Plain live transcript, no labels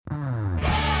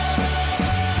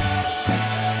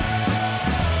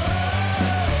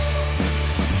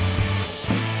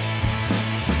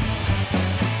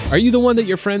Are you the one that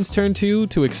your friends turn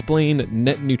to explain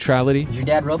net neutrality? Is your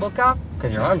dad RoboCop?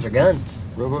 Because your arms are guns.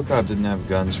 RoboCop didn't have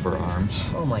guns for arms.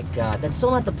 Oh my god, that's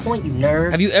still not the point, you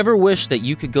nerd. Have you ever wished that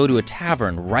you could go to a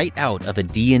tavern right out of a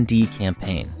D&D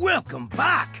campaign? Welcome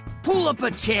back. Pull up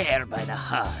a chair by the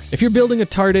hearth. If you're building a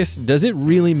TARDIS, does it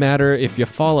really matter if you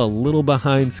fall a little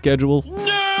behind schedule?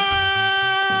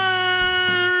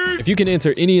 If you can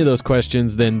answer any of those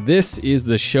questions, then this is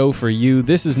the show for you.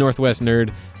 This is Northwest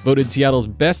Nerd, voted Seattle's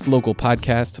best local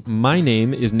podcast. My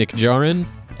name is Nick Jarin.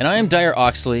 And I am Dyer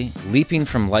Oxley, leaping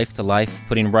from life to life,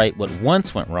 putting right what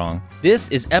once went wrong. This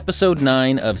is episode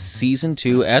 9 of season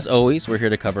 2. As always, we're here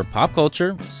to cover pop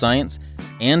culture, science,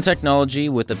 and technology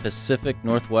with a Pacific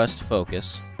Northwest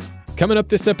focus. Coming up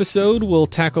this episode, we'll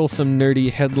tackle some nerdy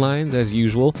headlines as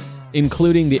usual,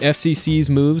 including the FCC's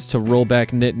moves to roll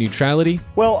back net neutrality.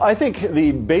 Well, I think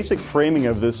the basic framing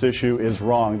of this issue is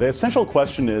wrong. The essential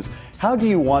question is, how do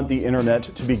you want the internet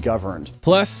to be governed?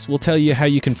 Plus, we'll tell you how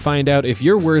you can find out if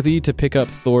you're worthy to pick up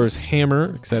Thor's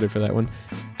hammer. Excited for that one.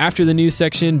 After the news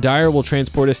section, Dyer will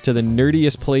transport us to the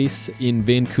nerdiest place in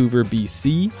Vancouver,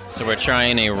 BC. So we're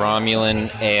trying a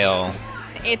Romulan ale.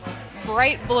 It's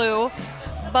bright blue,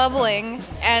 bubbling,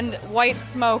 and white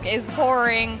smoke is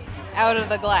pouring out of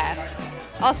the glass.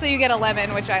 Also, you get a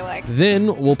lemon, which I like.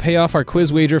 Then we'll pay off our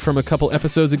quiz wager from a couple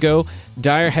episodes ago.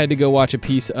 Dyer had to go watch a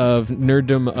piece of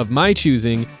nerddom of my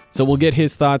choosing, so we'll get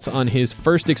his thoughts on his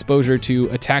first exposure to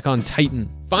Attack on Titan.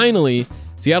 Finally,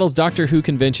 Seattle's Doctor Who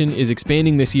convention is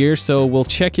expanding this year, so we'll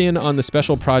check in on the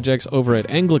special projects over at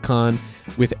Anglicon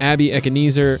with Abby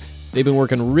Ekenezer. They've been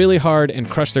working really hard and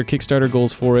crushed their Kickstarter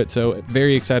goals for it, so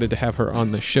very excited to have her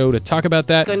on the show to talk about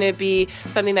that. It's going to be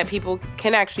something that people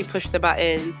can actually push the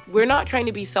buttons. We're not trying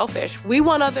to be selfish. We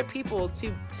want other people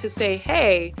to say,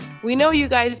 hey, we know you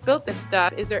guys built this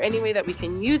stuff. Is there any way that we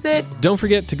can use it? Don't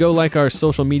forget to go like our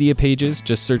social media pages.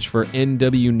 Just search for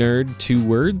NW Nerd, 2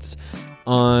 words,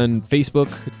 on Facebook,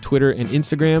 Twitter, and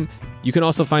Instagram. You can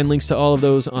also find links to all of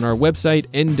those on our website,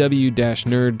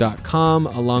 nw-nerd.com,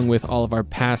 along with all of our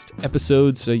past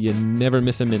episodes, so you never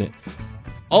miss a minute.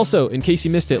 Also, in case you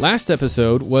missed it, last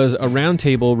episode was a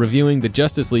roundtable reviewing the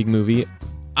Justice League movie.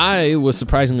 I was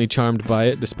surprisingly charmed by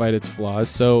it, despite its flaws,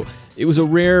 so it was a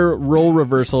rare role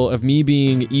reversal of me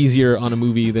being easier on a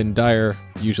movie than Dyer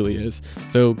usually is.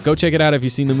 So go check it out if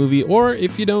you've seen the movie, or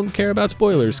if you don't care about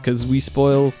spoilers, because we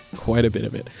spoil quite a bit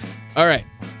of it. All right.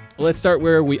 Let's start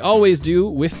where we always do,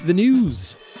 with the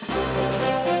news.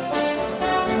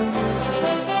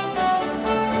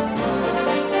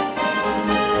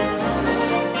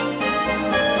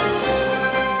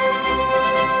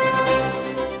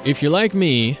 If you're like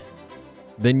me,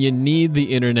 then you need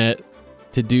the internet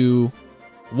to do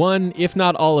one, if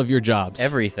not all of your jobs.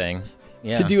 Everything.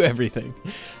 Yeah. To do everything.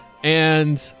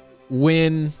 And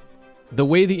when the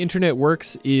way the internet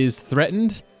works is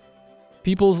threatened,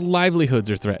 people's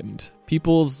livelihoods are threatened.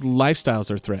 People's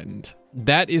lifestyles are threatened.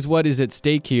 That is what is at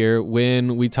stake here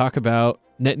when we talk about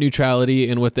net neutrality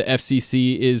and what the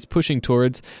FCC is pushing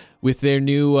towards with their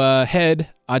new head,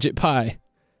 Ajit Pai,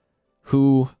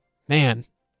 who, man,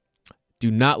 do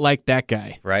not like that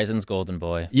guy. Verizon's golden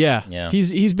boy. Yeah.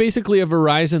 He's basically a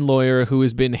Verizon lawyer who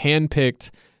has been handpicked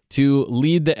to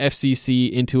lead the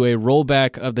FCC into a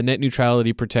rollback of the net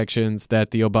neutrality protections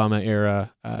that the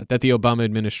Obama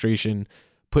administration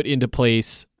put into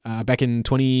place back in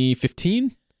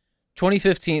 2015?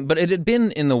 2015, but it had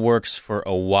been in the works for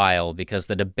a while because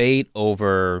the debate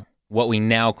over what we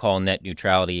now call net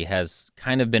neutrality has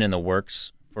kind of been in the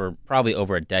works for probably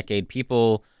over a decade.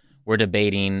 People were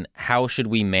debating how should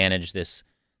we manage this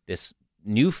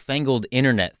newfangled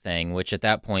internet thing, which at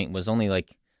that point was only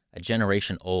like a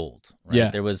generation old. Right?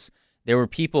 Yeah. There were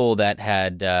people that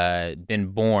had been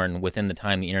born within the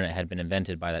time the internet had been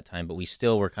invented by that time, but we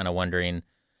still were kind of wondering,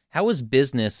 how is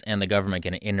business and the government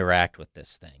going to interact with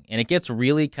this thing? And it gets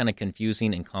really kind of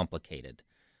confusing and complicated.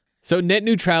 So net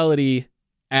neutrality,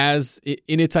 as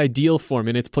in its ideal form,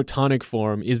 in its platonic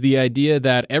form, is the idea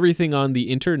that everything on the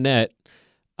internet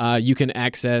you can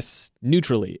access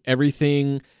neutrally.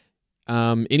 Everything,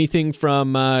 anything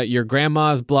from your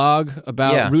grandma's blog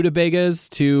about rutabagas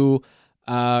to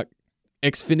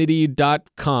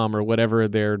Xfinity.com or whatever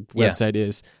their website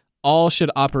is, all should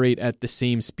operate at the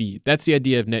same speed. That's the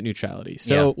idea of net neutrality.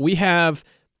 So we have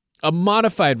a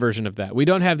modified version of that. We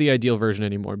don't have the ideal version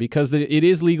anymore because it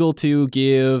is legal to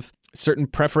give certain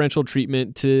preferential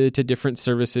treatment to different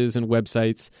services and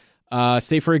websites.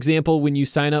 Say, for example, when you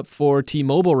sign up for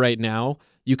T-Mobile right now,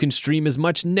 you can stream as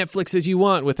much Netflix as you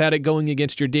want without it going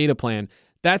against your data plan.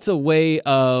 That's a way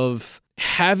of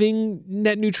having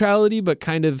net neutrality, but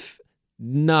kind of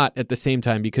not at the same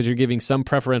time because you're giving some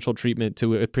preferential treatment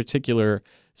to a particular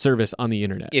service on the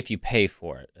internet. If you pay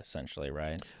for it, essentially,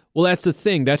 right? Well, that's the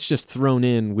thing. That's just thrown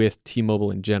in with T-Mobile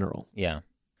in general. Yeah.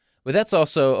 But that's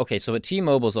also, okay, so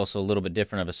T-Mobile is also a little bit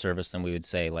different of a service than we would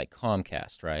say like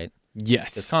Comcast, right?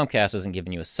 Yes. Because Comcast isn't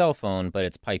giving you a cell phone, but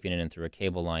it's piping it in through a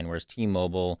cable line, whereas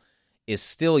T-Mobile is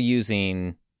still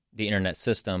using the internet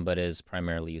system, but is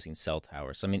primarily using cell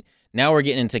towers. So, I mean, now we're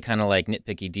getting into kind of like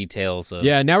nitpicky details of...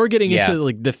 Yeah, now we're getting into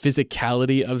like the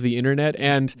physicality of the internet.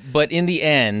 But in the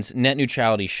end, net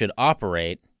neutrality should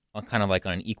operate on kind of like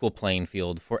on an equal playing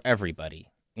field for everybody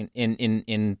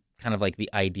in kind of like the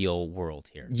ideal world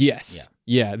here. Yes.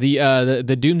 Yeah.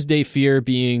 The doomsday fear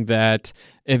being that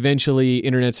eventually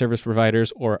internet service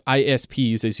providers, or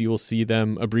ISPs, as you will see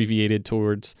them abbreviated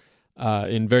towards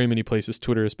in very many places,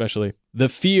 Twitter especially, the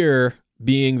fear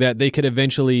being that they could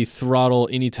eventually throttle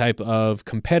any type of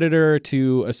competitor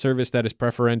to a service that is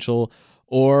preferential,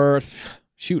 or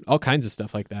shoot, all kinds of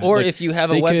stuff like that. Or like, if you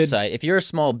have a website, if you're a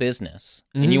small business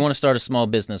and you want to start a small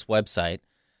business website,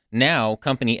 now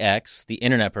Company X, the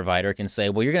internet provider, can say,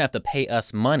 well, you're going to have to pay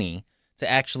us money to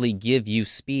actually give you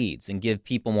speeds and give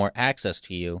people more access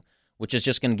to you, which is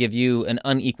just going to give you an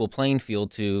unequal playing field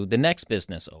to the next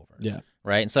business over. Yeah.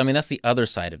 Right? And so, I mean, that's the other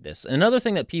side of this. Another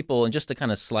thing that people, and just to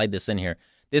kind of slide this in here,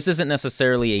 this isn't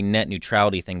necessarily a net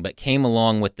neutrality thing, but came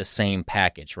along with the same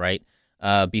package, right?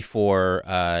 Before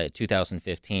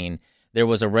 2015, there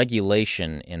was a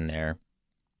regulation in there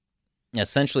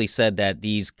essentially said that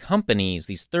these companies,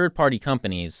 these third-party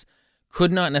companies,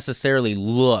 could not necessarily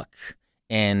look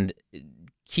and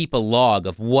keep a log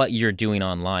of what you're doing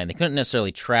online. They couldn't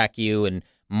necessarily track you and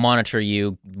monitor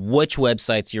you, which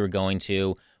websites you were going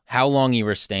to, how long you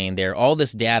were staying there, all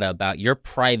this data about your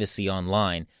privacy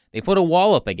online. They put a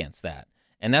wall up against that.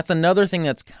 And that's another thing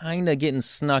that's kind of getting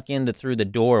snuck into through the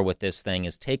door with this thing,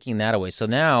 is taking that away. So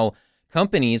now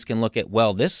companies can look at,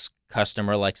 well, this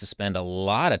customer likes to spend a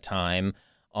lot of time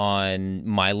on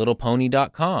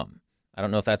mylittlepony.com. I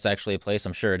don't know if that's actually a place.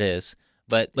 I'm sure it is.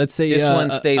 But let's say this one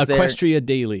stays there. Equestria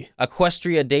Daily.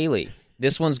 Equestria Daily.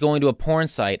 This one's going to a porn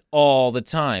site all the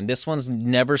time. This one's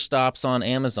never stops on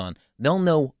Amazon. They'll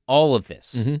know all of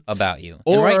this about you.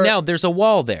 Or and right now, there's a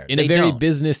wall there. In a very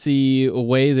businessy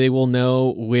way, they will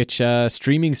know which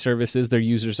streaming services their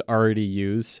users already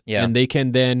use. Yeah. And they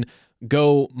can then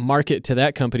go market to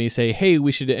that company, say, hey,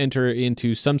 we should enter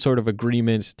into some sort of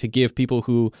agreement to give people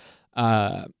who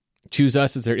choose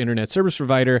us as their internet service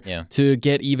provider to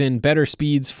get even better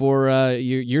speeds for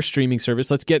your streaming service.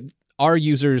 Let's get our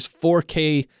users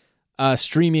 4K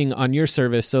streaming on your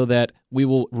service so that we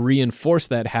will reinforce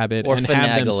that habit and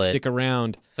have them stick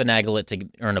around. Finagle it to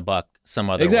earn a buck some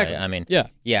other way. I mean, yeah.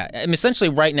 I mean, essentially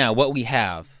right now, what we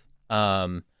have,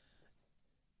 I'm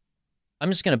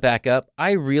just going to back up.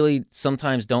 I really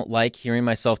sometimes don't like hearing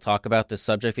myself talk about this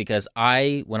subject because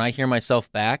when I hear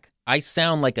myself back, I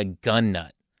sound like a gun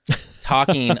nut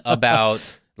talking about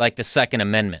like the Second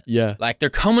Amendment. Yeah. Like they're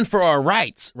coming for our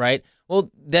rights, right? Well,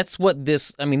 that's what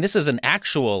this is an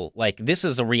actual, like, this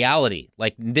is a reality.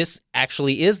 Like, this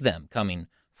actually is them coming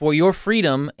for your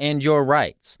freedom and your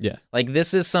rights. Yeah. Like,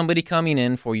 this is somebody coming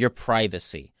in for your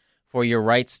privacy, for your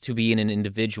rights to be an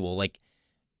individual. Like,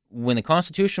 when the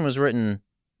Constitution was written,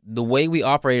 the way we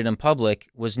operated in public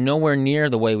was nowhere near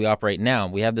the way we operate now.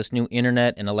 We have this new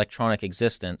internet and electronic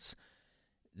existence.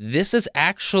 This is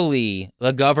actually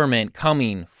the government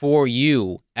coming for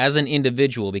you as an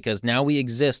individual because now we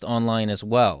exist online as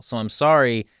well. So I'm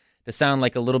sorry to sound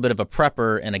like a little bit of a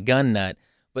prepper and a gun nut,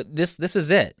 but this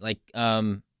is it. Like,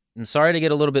 I'm sorry to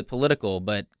get a little bit political,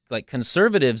 but like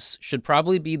conservatives should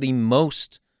probably be the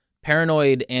most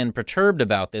paranoid and perturbed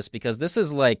about this because this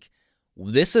is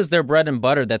their bread and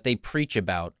butter that they preach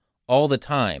about all the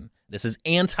time. This is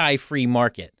anti-free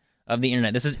market of the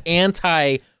internet. This is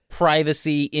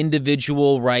anti-privacy,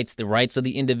 individual rights, the rights of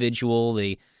the individual,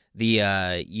 the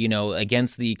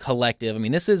against the collective. I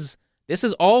mean, this is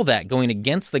all that going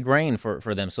against the grain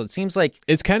for them. So it seems like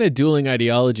it's kind of dueling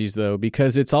ideologies though,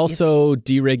 because it's also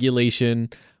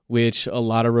deregulation, which a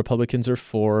lot of Republicans are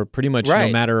for, pretty much no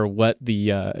matter what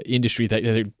the industry that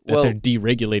they're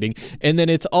deregulating. And then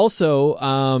it's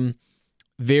also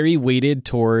very weighted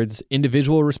towards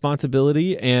individual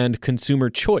responsibility and consumer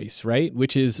choice, right?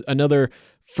 Which is another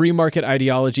free market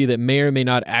ideology that may or may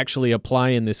not actually apply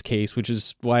in this case, which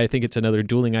is why I think it's another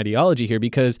dueling ideology here,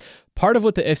 because part of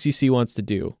what the FCC wants to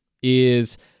do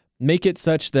is make it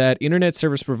such that internet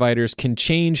service providers can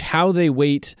change how they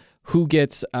weight who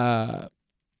gets a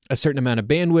certain amount of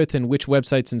bandwidth and which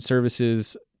websites and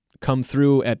services come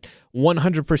through at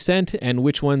 100% and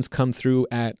which ones come through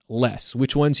at less,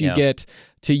 which ones you get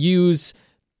to use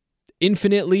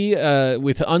infinitely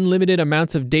with unlimited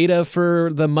amounts of data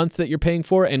for the month that you're paying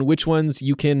for, and which ones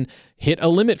you can hit a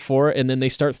limit for, and then they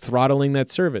start throttling that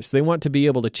service. They want to be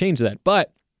able to change that.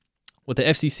 But what the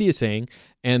FCC is saying,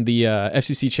 and the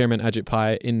FCC chairman Ajit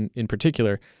Pai in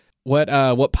particular,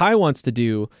 what Pai wants to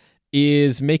do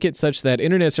is make it such that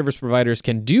internet service providers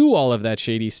can do all of that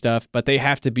shady stuff, but they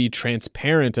have to be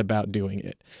transparent about doing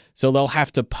it. So they'll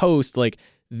have to post, like,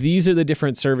 these are the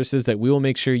different services that we will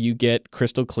make sure you get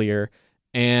crystal clear,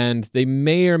 and they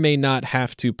may or may not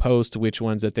have to post which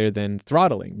ones that they're then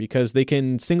throttling, because they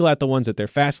can single out the ones that they're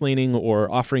fast laning or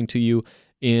offering to you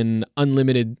in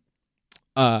unlimited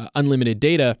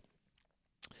data.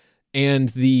 And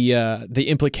the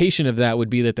implication of that would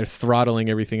be that they're throttling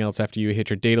everything else after you hit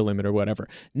your data limit or whatever.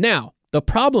 Now, the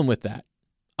problem with that,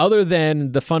 other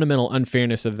than the fundamental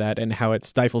unfairness of that and how it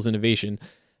stifles innovation,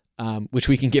 which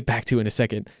we can get back to in a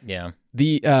second. Yeah.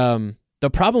 The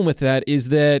problem with that is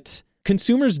that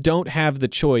consumers don't have the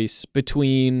choice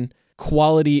between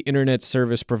quality internet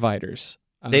service providers.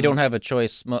 They don't have a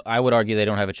choice. I would argue they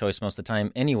don't have a choice most of the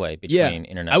time anyway between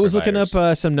internet I was providers. looking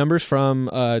up some numbers from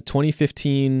a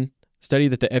 2015 study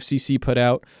that the FCC put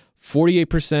out.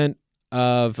 48%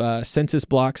 of census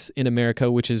blocks in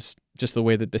America, which is just the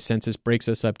way that the census breaks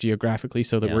us up geographically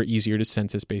so that we're easier to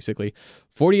census, basically.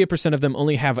 48% of them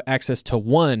only have access to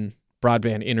one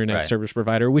broadband internet service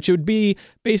provider, which would be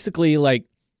basically like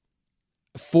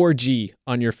 4G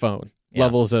on your phone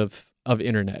levels of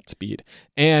internet speed.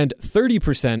 And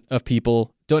 30% of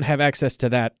people don't have access to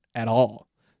that at all.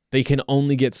 They can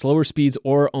only get slower speeds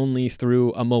or only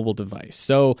through a mobile device.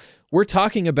 So we're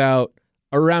talking about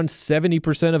around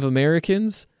 70% of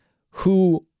Americans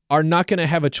who are not going to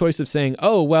have a choice of saying,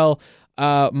 oh, well,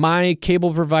 my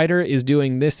cable provider is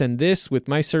doing this and this with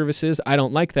my services. I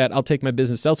don't like that. I'll take my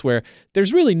business elsewhere.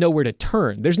 There's really nowhere to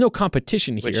turn. There's no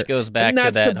competition here. Which goes back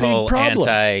to that whole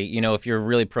if you're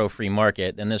really pro-free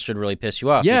market, then this should really piss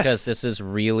you off. Yes. Because this is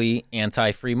really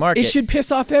anti-free market. It should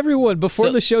piss off everyone.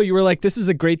 Before the show, you were like, this is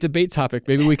a great debate topic.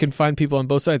 Maybe we can find people on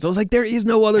both sides. I was like, there is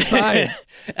no other side.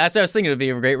 That's what I was thinking. It would be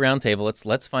a great round table.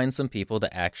 Let's find some people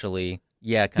to actually...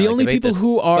 the only people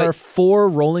who are for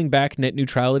rolling back net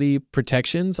neutrality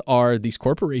protections are these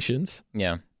corporations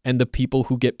and the people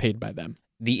who get paid by them.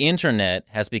 The internet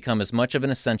has become as much of an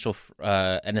essential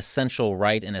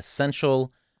right, an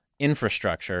essential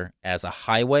infrastructure as a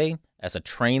highway, as a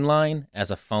train line,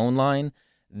 as a phone line.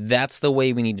 That's the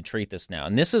way we need to treat this now.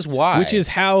 And this is why. Which is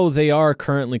how they are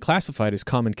currently classified as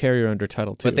common carrier under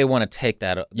Title II. But they want to take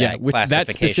that classification that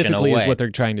specifically away. Is what they're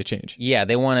trying to change. Yeah,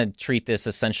 they want to treat this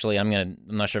essentially, I'm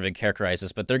not sure if I can characterize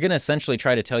this, but they're going to essentially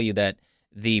try to tell you that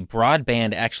the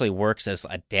broadband actually works as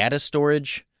a data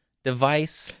storage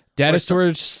device. Data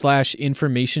storage /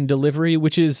 information delivery,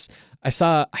 which is, I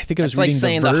think I was reading The Verge. It's like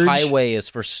saying the highway is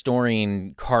for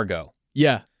storing cargo.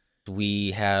 Yeah. We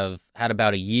have had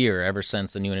about a year ever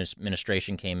since the new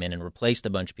administration came in and replaced a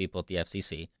bunch of people at the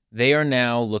FCC. They are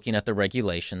now looking at the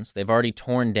regulations. They've already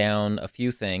torn down a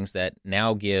few things that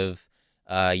now give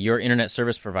your internet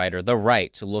service provider the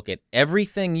right to look at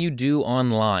everything you do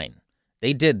online.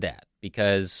 They did that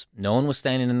because no one was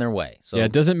standing in their way. So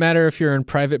it doesn't matter if you're in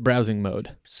private browsing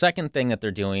mode. Second thing that they're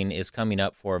doing is coming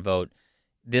up for a vote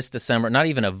this December, not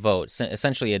even a vote,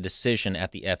 essentially a decision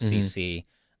at the FCC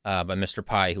by Mr.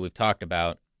 Pai, who we've talked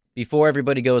about. Before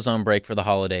everybody goes on break for the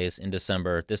holidays in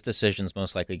December, this decision's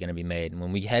most likely going to be made. And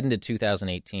when we head into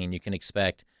 2018, you can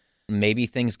expect maybe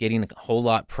things getting a whole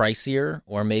lot pricier,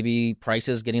 or maybe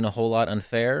prices getting a whole lot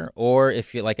unfair. Or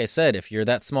if you, like I said, if you're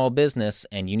that small business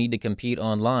and you need to compete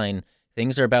online,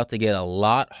 things are about to get a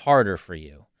lot harder for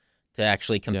you to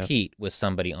actually compete with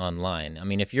somebody online. I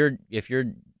mean, if you're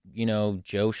Joe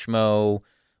Schmo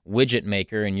widget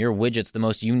maker and your widget's the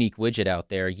most unique widget out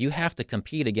there, you have to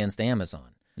compete against Amazon.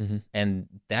 And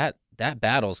that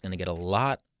battle is going to get a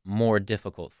lot more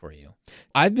difficult for you.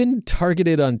 I've been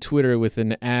targeted on Twitter with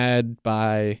an ad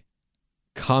by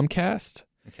Comcast.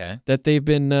 Okay. That they've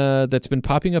been that's been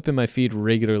popping up in my feed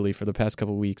regularly for the past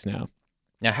couple of weeks now.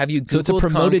 Now, have you Googled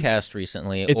Comcast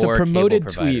recently? It's or a promoted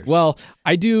cable tweet. providers? Well,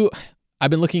 I've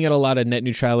been looking at a lot of net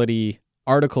neutrality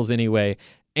articles anyway,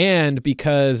 and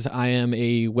because I am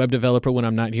a web developer when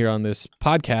I'm not here on this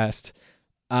podcast,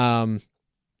 I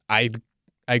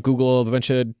Google a bunch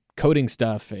of coding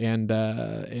stuff and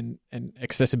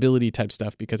accessibility type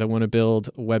stuff because I want to build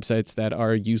websites that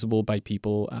are usable by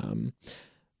people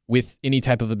with any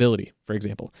type of ability, for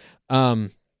example.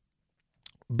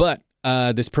 But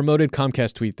this promoted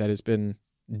Comcast tweet that has been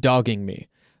dogging me,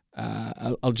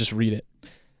 I'll just read it.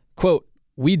 Quote,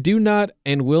 We do not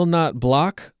and will not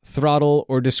block, throttle,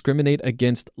 or discriminate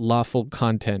against lawful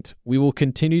content. We will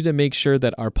continue to make sure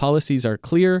that our policies are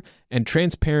clear and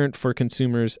transparent for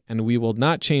consumers, and we will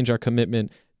not change our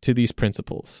commitment to these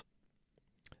principles.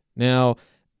 Now,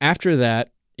 after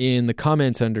that, in the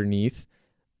comments underneath,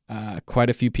 quite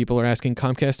a few people are asking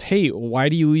Comcast, hey, why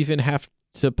do you even have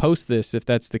to post this if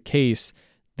that's the case?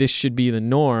 This should be the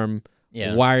norm.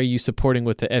 Yeah. Why are you supporting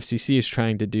what the FCC is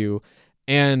trying to do?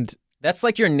 And that's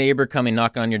like your neighbor coming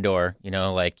knocking on your door, hey,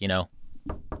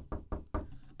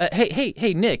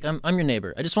 Nick, I'm your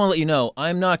neighbor. I just want to let you know,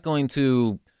 I'm not going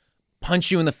to punch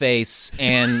you in the face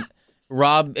and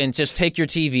rob and just take your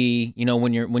TV.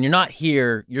 When you're not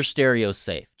here, your stereo's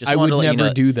safe. Just I wanted would to let never you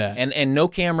know. do that. And no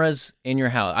cameras in your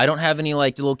house. I don't have any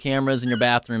little cameras in your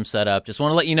bathroom set up. Just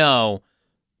want to let you know,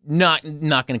 not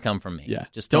going to come from me. Yeah,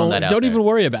 just don't don't even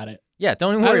worry about it. Yeah,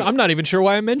 don't even worry. I'm not even sure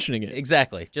why I'm mentioning it.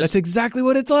 Exactly. That's exactly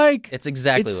what it's like. It's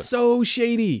exactly It's so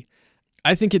shady.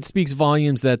 I think it speaks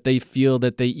volumes that they feel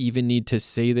that they even need to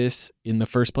say this in the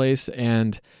first place.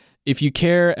 And if you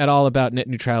care at all about net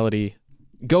neutrality,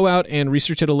 go out and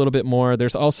research it a little bit more.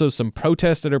 There's also some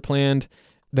protests that are planned.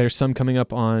 There's some coming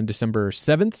up on December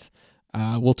 7th.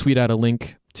 We'll tweet out a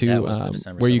link to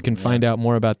where you can find out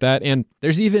more about that. And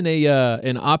there's even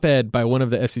an op-ed by one of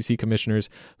the FCC commissioners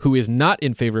who is not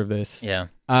in favor of this. Yeah.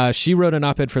 She wrote an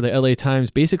op-ed for the LA Times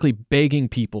basically begging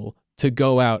people to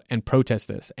go out and protest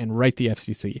this and write the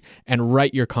FCC and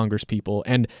write your Congress people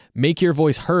and make your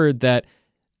voice heard that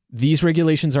these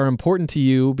regulations are important to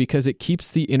you because it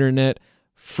keeps the internet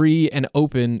free and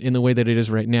open in the way that it is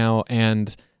right now.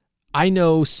 And I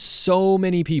know so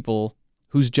many people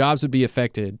whose jobs would be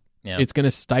affected. Yeah. It's going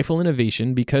to stifle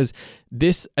innovation because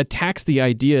this attacks the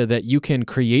idea that you can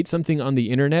create something on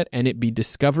the internet and it be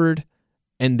discovered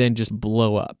and then just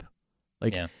blow up.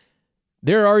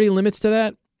 There are already limits to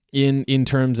that in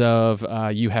terms of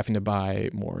you having to buy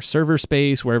more server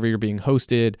space wherever you're being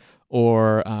hosted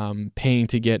or paying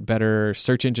to get better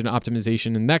search engine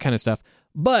optimization and that kind of stuff.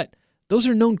 But those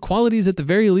are known qualities at the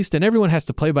very least, and everyone has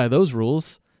to play by those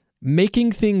rules.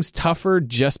 Making things tougher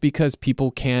just because people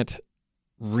can't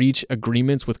reach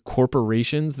agreements with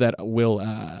corporations that will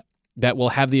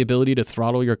have the ability to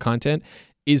throttle your content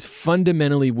is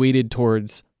fundamentally weighted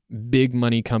towards big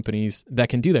money companies that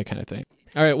can do that kind of thing.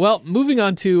 All right, well, moving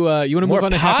on to you want to move on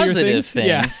to happier positive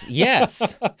things? Yeah.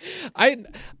 Yes.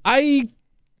 I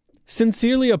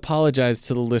sincerely apologize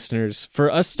to the listeners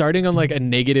for us starting on a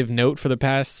negative note for the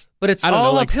past, but it's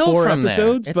all uphill 4 from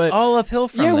episodes. There. But it's all uphill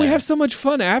from there. Yeah, we have so much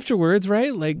fun afterwards,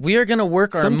 right? We are going to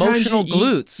work our emotional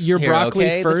glutes. Your here, broccoli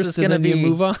okay? first, and then you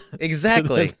move on.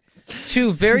 Exactly.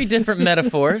 Two very different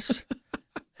metaphors.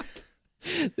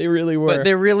 They really were. But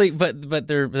they're really, but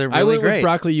they're really I went great. with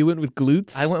broccoli. You went with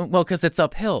glutes. I went because it's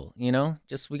uphill.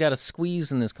 Just we got to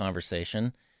squeeze in this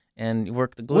conversation and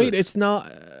work the glutes. Wait, it's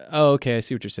not. Oh, okay. I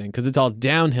see what you're saying because it's all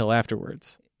downhill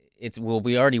afterwards.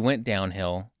 We already went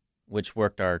downhill, which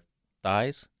worked our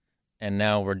thighs, and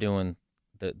now we're doing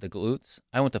the glutes.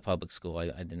 I went to public school. I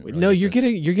didn't. Really No, you're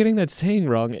getting that saying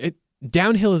wrong.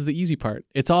 Downhill is the easy part.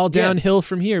 It's all downhill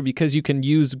from here because you can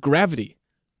use gravity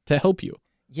to help you.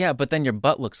 Yeah, but then your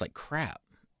butt looks like crap.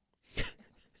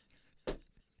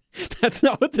 That's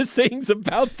not what the saying's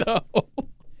about, though.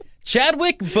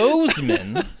 Chadwick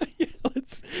Boseman.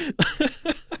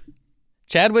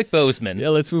 Chadwick Boseman. Yeah,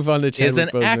 let's move on to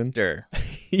Chadwick Boseman. Is an actor.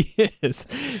 He is.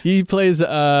 He plays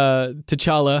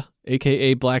T'Challa,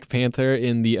 a.k.a. Black Panther,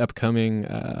 in the upcoming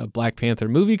Black Panther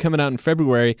movie coming out in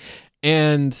February.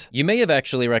 And you may have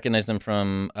actually recognized him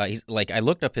from, I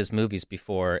looked up his movies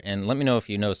before, and let me know if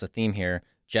you notice a theme here.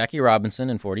 Jackie Robinson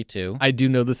in 42. I do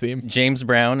know the theme. James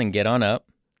Brown in Get On Up.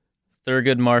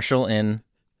 Thurgood Marshall in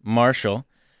Marshall.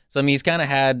 So, I mean, he's kind of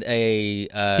had a...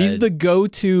 he's the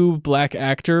go-to black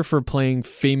actor for playing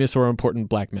famous or important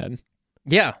black men.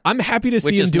 Yeah. I'm happy to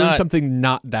see him doing something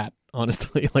not that,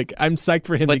 honestly. I'm psyched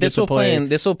for him to get to play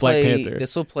Black Panther.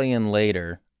 This will play in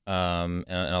later, and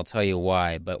I'll tell you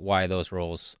why, but why those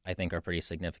roles, I think, are pretty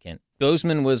significant.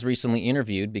 Boseman was recently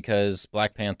interviewed because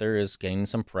Black Panther is getting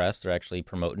some press. They're actually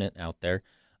promoting it out there.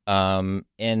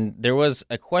 And there was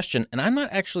a question, and I'm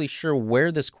not actually sure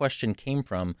where this question came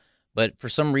from, but for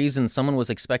some reason, someone was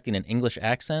expecting an English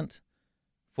accent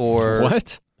for...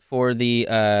 What? For the...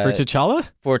 for T'Challa?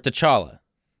 For T'Challa.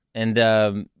 And,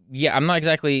 yeah, I'm not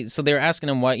exactly... So they were asking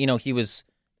him why, he was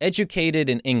educated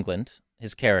in England,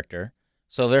 his character,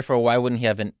 so therefore why wouldn't he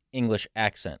have an English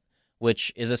accent?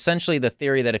 Which is essentially the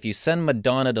theory that if you send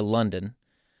Madonna to London,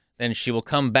 then she will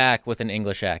come back with an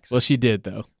English accent. Well, she did,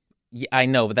 though. Yeah, I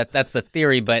know, but that's the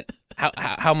theory. But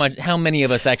how many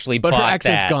of us actually But bought her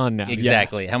accent's that? gone now.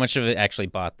 Exactly. How much of it actually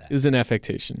bought that? It was an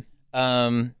affectation.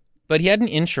 But he had an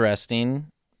interesting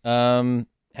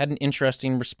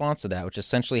response to that, which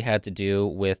essentially had to do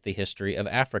with the history of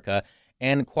Africa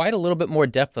and quite a little bit more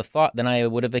depth of thought than I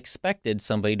would have expected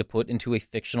somebody to put into a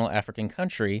fictional African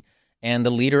country and the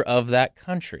leader of that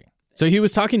country. So he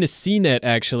was talking to CNET,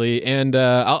 actually, and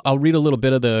I'll read a little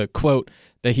bit of the quote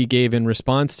that he gave in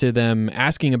response to them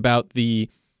asking about the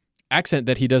accent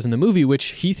that he does in the movie, which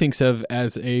he thinks of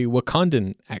as a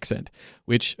Wakandan accent,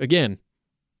 which, again,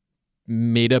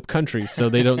 made up country, so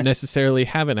they don't necessarily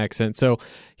have an accent. So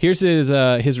here's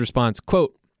his response,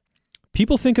 quote,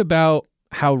 "People think about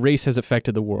how race has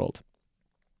affected the world.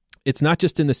 It's not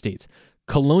just in the States.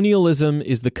 Colonialism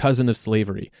is the cousin of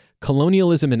slavery.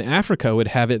 Colonialism in Africa would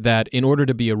have it that in order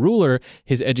to be a ruler,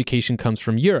 his education comes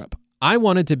from Europe. I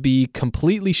wanted to be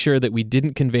completely sure that we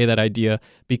didn't convey that idea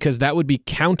because that would be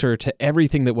counter to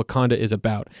everything that Wakanda is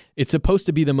about. It's supposed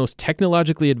to be the most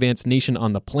technologically advanced nation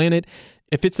on the planet.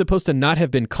 If it's supposed to not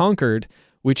have been conquered,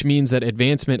 which means that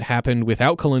advancement happened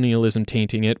without colonialism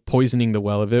tainting it, poisoning the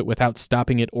well of it, without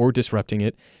stopping it or disrupting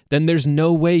it, then there's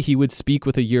no way he would speak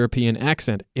with a European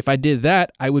accent. If I did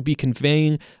that, I would be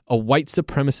conveying a white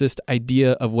supremacist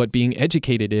idea of what being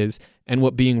educated is and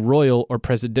what being royal or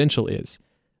presidential is.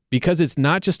 Because it's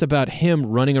not just about him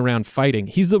running around fighting.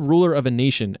 He's the ruler of a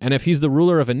nation. And if he's the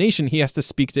ruler of a nation, he has to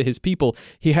speak to his people.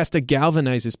 He has to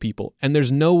galvanize his people. And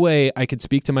there's no way I could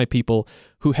speak to my people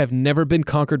who have never been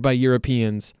conquered by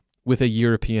Europeans with a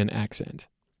European accent."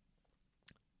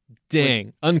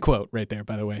 Dang. Unquote right there,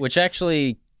 by the way. Which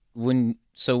actually,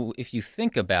 if you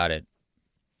think about it,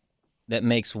 that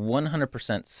makes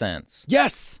 100% sense.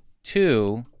 Yes!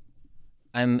 Two,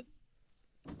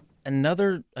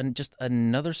 another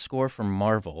score from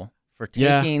Marvel for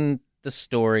taking the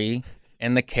story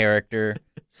and the character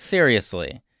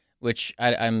seriously, which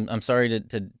I'm sorry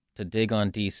to dig on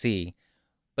DC,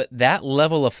 but that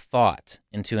level of thought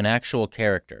into an actual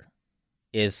character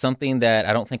is something that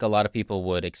I don't think a lot of people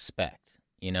would expect,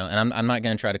 and I'm not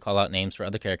going to try to call out names for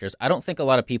other characters. I don't think a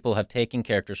lot of people have taken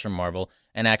characters from Marvel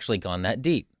and actually gone that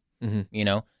deep,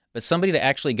 but somebody to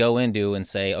actually go into and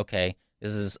say, okay,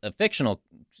 this is a fictional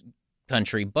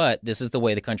country, but this is the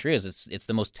way the country is. It's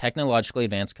the most technologically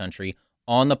advanced country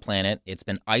on the planet. It's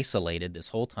been isolated this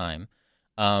whole time.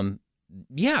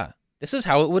 This is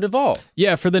how it would evolve.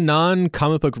 Yeah, for the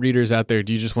non-comic book readers out there,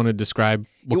 do you just want to describe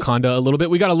Wakanda a little bit?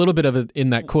 We got a little bit of it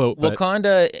in that quote. But...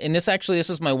 Wakanda, and this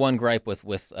is my one gripe with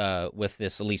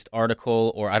this at least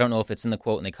article, or I don't know if it's in the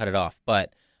quote and they cut it off,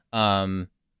 but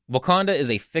Wakanda is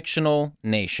a fictional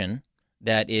nation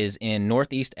that is in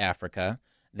Northeast Africa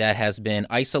that has been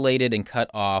isolated and cut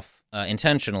off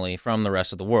intentionally from the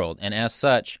rest of the world. And as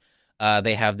such,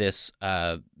 they have this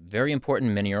very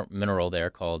important mineral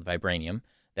there called vibranium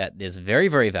that is very,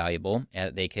 very valuable.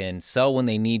 They can sell when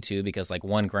they need to because like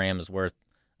 1 gram is worth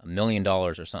 $1 million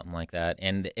or something like that.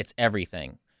 And it's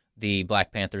everything. The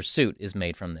Black Panther suit is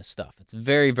made from this stuff. It's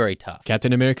very, very tough.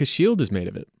 Captain America's shield is made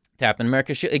of it. Captain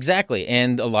America's shield, exactly.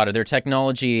 And a lot of their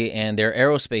technology and their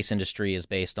aerospace industry is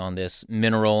based on this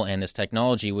mineral and this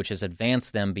technology, which has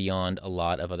advanced them beyond a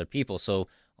lot of other people. So,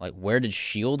 like, where did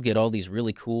S.H.I.E.L.D. get all these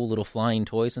really cool little flying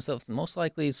toys and stuff? Most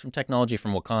likely it's from technology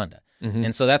from Wakanda. Mm-hmm.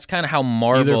 And so that's kind of how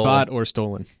Marvel... Either bought or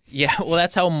stolen. Yeah, well,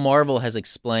 that's how Marvel has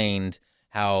explained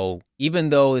how, even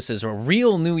though this is a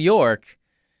real New York,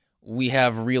 we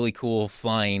have really cool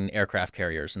flying aircraft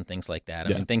carriers and things like that. I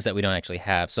mean, things that we don't actually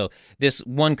have. So this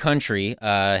one country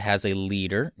has a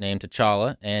leader named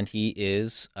T'Challa, and he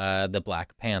is the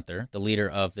Black Panther. The leader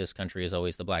of this country is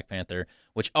always the Black Panther,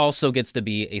 which also gets to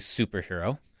be a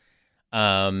superhero.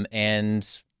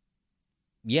 And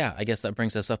yeah, I guess that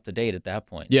brings us up to date at that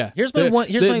point. Yeah.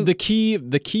 The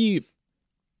key,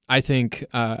 I think,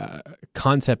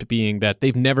 concept being that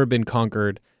they've never been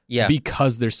conquered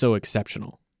because they're so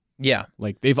exceptional. Yeah.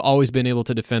 Like, they've always been able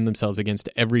to defend themselves against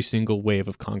every single wave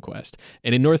of conquest.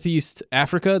 And in Northeast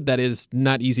Africa, that is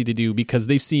not easy to do because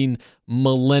they've seen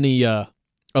millennia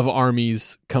of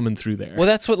armies coming through there. Well,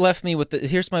 that's what left me with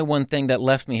here's my one thing that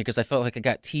left me here, because I felt like I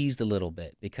got teased a little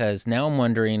bit, because now I'm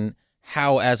wondering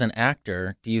how, as an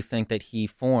actor, do you think that he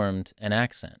formed an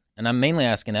accent? And I'm mainly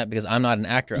asking that because I'm not an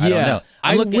actor. I don't know.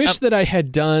 I wish that I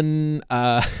had done.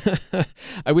 I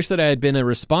wish that I had been a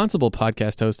responsible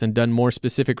podcast host and done more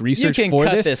specific research for this. You can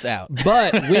cut this out.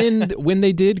 But when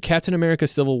they did Captain America: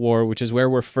 Civil War, which is where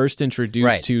we're first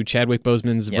introduced to Chadwick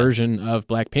Boseman's version of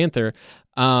Black Panther,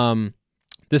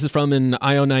 this is from an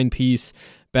IO9 piece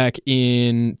back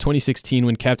in 2016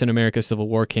 when Captain America: Civil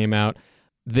War came out.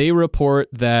 They report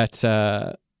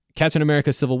that Captain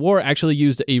America Civil War actually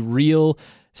used a real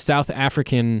South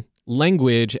African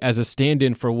language as a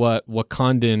stand-in for what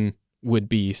Wakandan would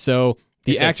be. So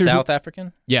the actor South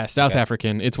African? Yeah, South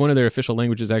African. It's one of their official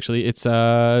languages, actually. It's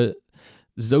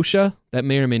Xhosa. That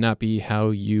may or may not be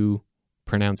how you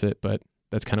pronounce it, but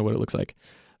that's kind of what it looks like.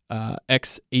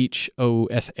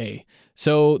 Xhosa.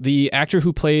 So the actor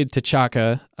who played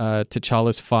T'Chaka,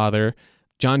 T'Challa's father,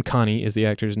 John Connie is the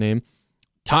actor's name,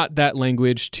 taught that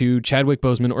language to Chadwick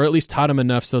Boseman, or at least taught him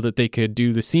enough so that they could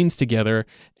do the scenes together,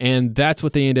 and that's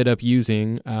what they ended up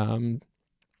using.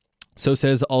 So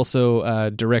says also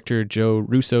director Joe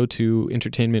Russo to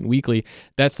Entertainment Weekly.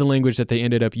 That's the language that they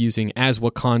ended up using as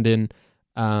Wakandan.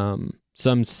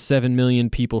 Some 7 million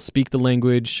people speak the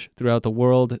language throughout the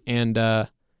world, and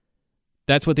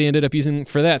that's what they ended up using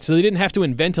for that. So they didn't have to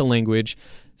invent a language.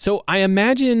 So I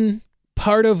imagine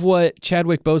part of what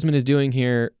Chadwick Boseman is doing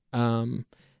here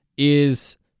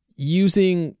is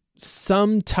using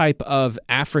some type of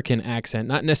African accent,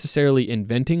 not necessarily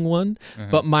inventing one.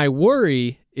 But my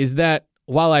worry is that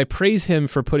while I praise him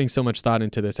for putting so much thought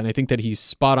into this, and I think that he's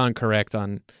spot on correct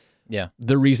on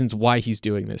the reasons why he's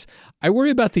doing this, I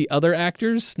worry about the other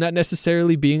actors not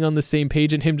necessarily being on the same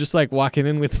page and him just like walking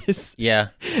in with this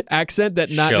accent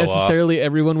that not necessarily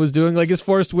everyone was doing. Like, is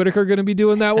Forrest Whitaker going to be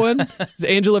doing that one? Is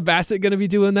Angela Bassett going to be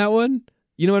doing that one?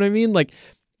 You know what I mean? Like,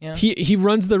 he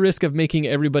runs the risk of making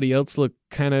everybody else look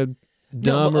kind of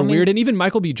dumb or weird. And even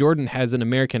Michael B. Jordan has an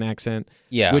American accent,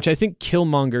 which I think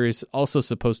Killmonger is also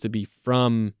supposed to be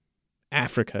from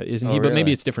Africa, isn't he? But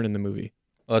maybe it's different in the movie.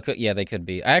 Well, they could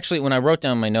be. Actually, when I wrote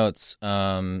down my notes,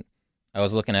 I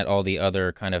was looking at all the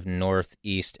other kind of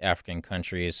northeast African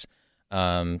countries.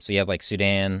 So you have like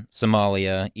Sudan,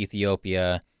 Somalia,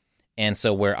 Ethiopia, and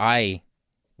so where I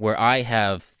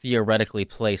have theoretically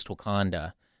placed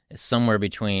Wakanda is somewhere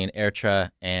between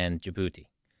Eritrea and Djibouti.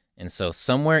 And so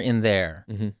somewhere in there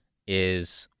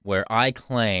is where I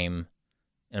claim,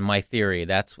 in my theory,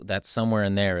 that's somewhere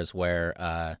in there is where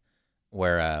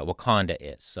Wakanda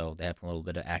is. So they have a little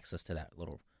bit of access to that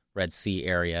little Red Sea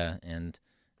area, and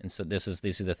so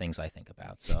these are the things I think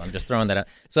about. So I'm just throwing that out.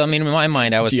 So I mean, in my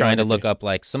mind, I was trying to look up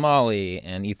like Somali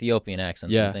and Ethiopian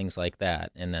accents and things like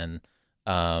that, and then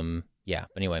but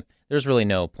anyway, there's really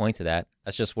no point to that.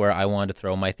 That's just where I wanted to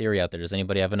throw my theory out there. Does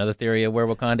anybody have another theory of where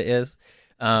Wakanda is?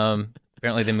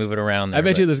 Apparently they move it around there. I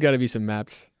bet you there's got to be some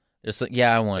maps.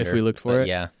 I wonder. If we looked for it.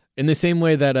 Yeah. In the same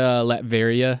way that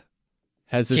Latveria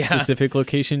has a specific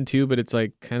location too, but it's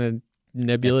like kind of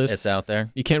nebulous. It's out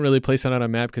there. You can't really place it on a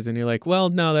map because then you're like, well,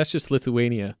 no, that's just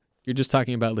Lithuania. You're just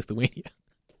talking about Lithuania.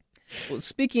 Well,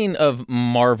 speaking of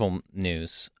Marvel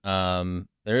news, there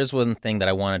is one thing that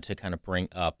I wanted to kind of bring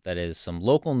up that is some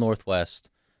local Northwest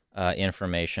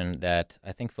information that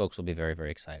I think folks will be very,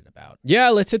 very excited about. Yeah,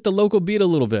 let's hit the local beat a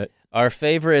little bit. Our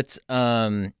favorite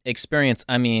experience,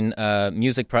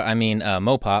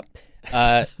 Mopop.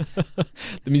 The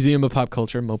Museum of Pop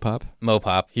Culture,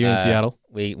 Mopop. Here in Seattle.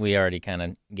 We already kind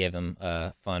of gave them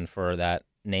fun for that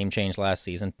name change last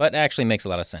season, but it actually makes a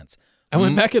lot of sense. I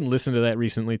went back and listened to that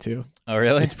recently too. Oh,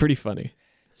 really? It's pretty funny.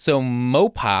 So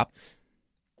Mopop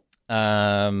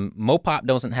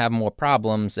doesn't have more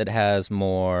problems. It has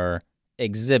more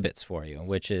exhibits for you,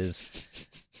 which is...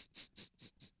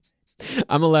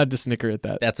 I'm allowed to snicker at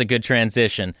that. That's a good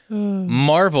transition.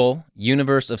 Marvel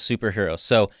Universe of Superheroes.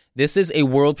 So this is a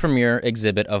world premiere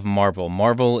exhibit of Marvel.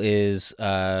 Marvel is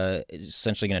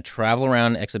essentially going to travel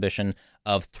around an exhibition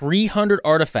of 300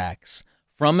 artifacts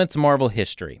from its Marvel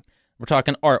history. We're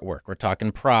talking artwork. We're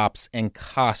talking props and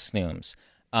costumes.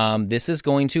 This is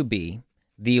going to be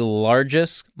the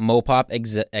largest Mopop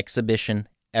exhibition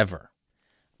ever.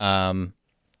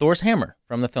 Thor's hammer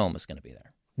from the film is going to be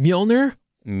there. Mjolnir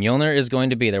is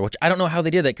going to be there, which I don't know how they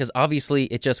did that because obviously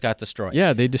it just got destroyed.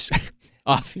 Yeah, they just...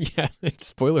 it's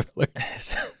spoiler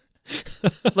alert.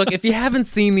 Look, if you haven't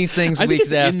seen these things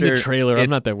weeks after... in the trailer. I'm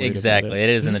not that worried exactly, about it. It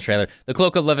is in the trailer. The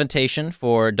Cloak of Levitation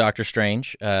for Doctor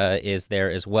Strange is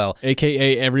there as well.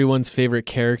 AKA everyone's favorite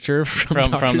character from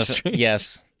Doctor Strange.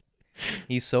 Yes.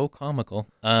 He's so comical.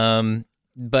 The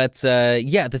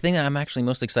thing that I'm actually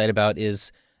most excited about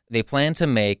is they plan to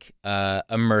make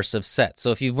immersive sets.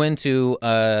 So if you've been to,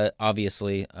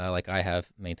 obviously, like I have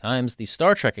many times, the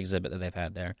Star Trek exhibit that they've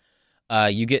had there,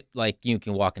 you get, like, you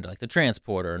can walk into, like, the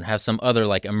transporter and have some other,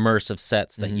 like, immersive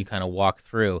sets that you kind of walk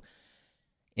through.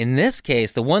 In this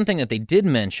case, the one thing that they did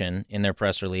mention in their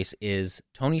press release is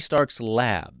Tony Stark's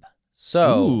lab.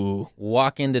 So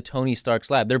walk into Tony Stark's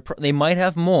lab. They might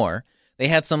have more. They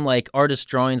had some, like, artist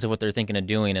drawings of what they're thinking of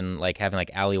doing and, like, having,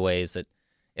 like, alleyways that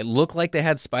it looked like they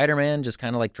had Spider-Man just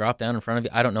kind of, like, drop down in front of you.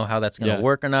 I don't know how that's going to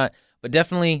work or not, But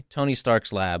definitely Tony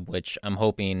Stark's lab, which I'm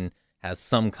hoping has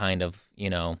some kind of,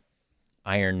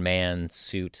 Iron Man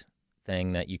suit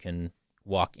thing that you can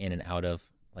walk in and out of,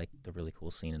 like the really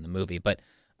cool scene in the movie. But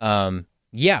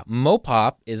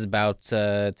Mopop is about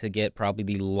to get probably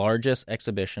the largest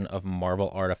exhibition of Marvel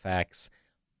artifacts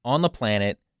on the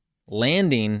planet,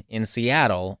 landing in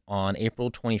Seattle on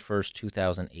April 21st,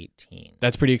 2018.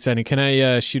 That's pretty exciting. Can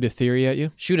I shoot a theory at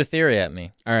you? Shoot a theory at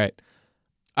me. All right.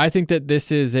 I think that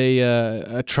this is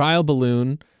a trial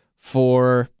balloon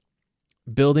for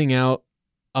building out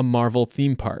a Marvel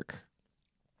theme park.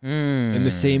 In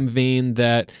the same vein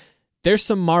that there's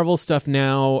some Marvel stuff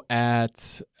now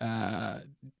at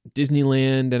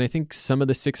Disneyland, and I think some of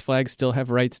the Six Flags still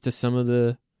have rights to some of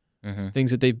the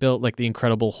things that they've built, like the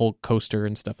Incredible Hulk coaster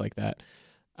and stuff like that.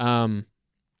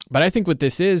 But I think what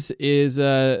this is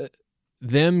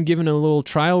them giving a little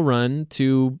trial run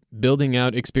to building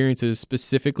out experiences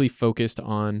specifically focused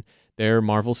on their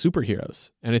Marvel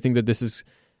superheroes. And I think that this is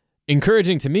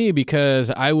encouraging to me because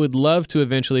I would love to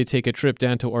eventually take a trip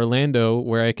down to Orlando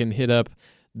where I can hit up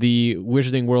the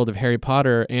Wizarding World of Harry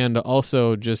Potter and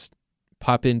also just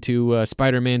pop into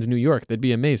Spider-Man's New York. That'd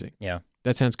be amazing. Yeah.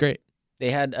 That sounds great.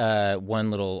 They had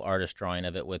one little artist drawing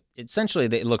of it with, essentially,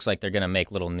 it looks like they're going to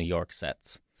make little New York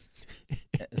sets.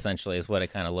 Essentially is what it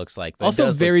kind of looks like. But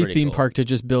also very theme cool. park to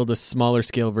just build a smaller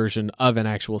scale version of an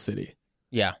actual city.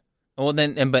 Yeah. Well,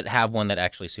 but have one that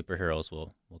actually superheroes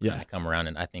will kind of come around,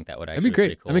 and I think that would actually That'd be great.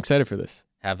 Pretty cool. I'm excited for this.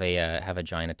 Have a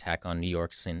giant attack on New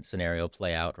York scenario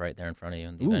play out right there in front of you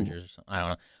in the Avengers. Or something. I don't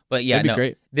know, but yeah, That'd be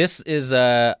great. This is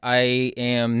I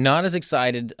am not as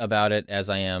excited about it as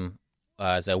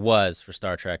I was for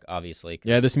Star Trek, obviously.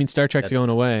 Yeah, this means Star Trek's going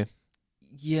away.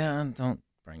 Yeah, don't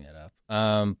bring that up.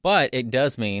 But it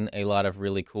does mean a lot of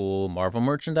really cool Marvel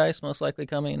merchandise most likely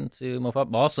coming to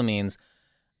Mopop. Also means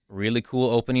really cool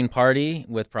opening party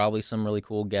with probably some really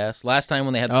cool guests. Last time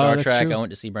when they had Star Trek, true. I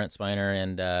went to see Brent Spiner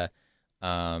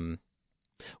and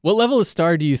what level of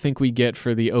star do you think we get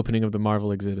for the opening of the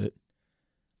Marvel exhibit?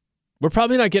 We're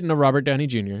probably not getting a Robert Downey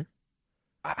Jr.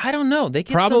 I don't know. They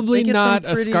get probably not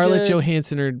a Scarlett good...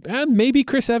 Johansson or maybe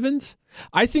Chris Evans.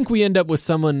 I think we end up with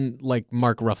someone like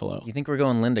Mark Ruffalo. You think we're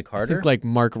going Linda Carter? I think like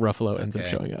Mark Ruffalo ends up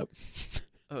showing up.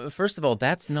 First of all,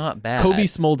 that's not bad. Kobe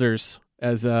Smulders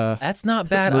as that's not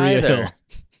bad Maria either. Hill.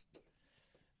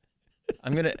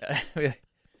 I'm gonna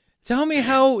tell me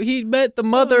how he met the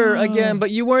mother again, but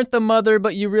you weren't the mother,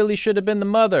 but you really should have been the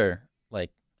mother.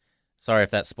 Like, sorry if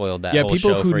that spoiled that. Yeah, whole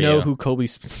people show who for know you. who Kobe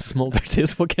Smulders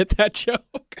is will get that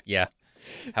joke. Yeah,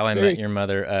 how I met your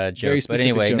mother joke. Very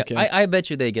specific but anyway, joke, yeah. I bet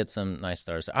you they get some nice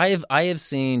stars. I have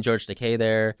seen George Takei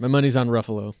there. My money's on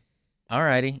Ruffalo.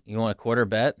 Alrighty, you want a quarter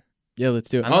bet? Yeah, let's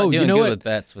do it. I'm not doing you know good what? with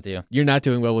bets with you. You're not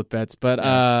doing well with bets,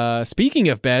 but speaking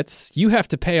of bets, you have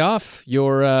to pay off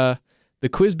your the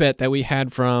quiz bet that we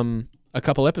had from a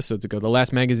couple episodes ago, the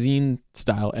last magazine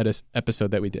style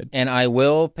episode that we did. And I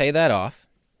will pay that off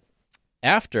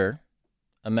after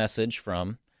a message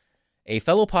from a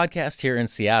fellow podcast here in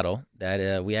Seattle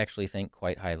that we actually think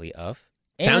quite highly of.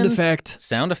 Sound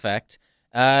effect.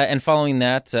 And following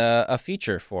that, a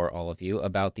feature for all of you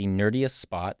about the nerdiest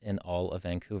spot in all of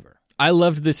Vancouver. I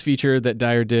loved this feature that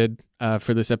Dyer did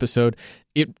for this episode.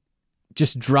 It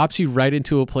just drops you right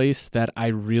into a place that I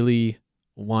really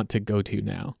want to go to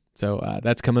now. So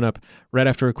that's coming up right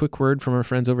after a quick word from our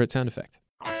friends over at Sound Effect.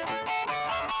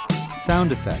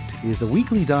 Sound Effect is a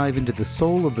weekly dive into the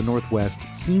soul of the Northwest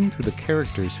seen through the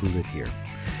characters who live here.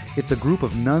 It's a group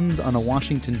of nuns on a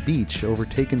Washington beach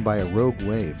overtaken by a rogue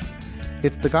wave.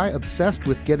 It's the guy obsessed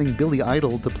with getting Billy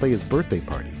Idol to play his birthday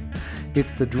party.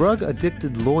 It's the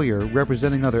drug-addicted lawyer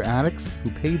representing other addicts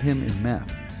who paid him in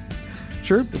meth.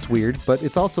 Sure, it's weird, but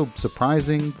it's also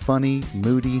surprising, funny,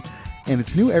 moody, and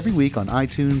it's new every week on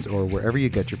iTunes or wherever you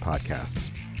get your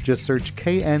podcasts. Just search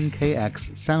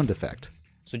KNKX Sound Effect.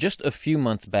 So just a few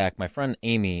months back, my friend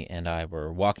Amy and I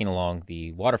were walking along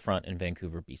the waterfront in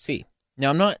Vancouver, BC. Now,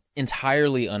 I'm not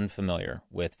entirely unfamiliar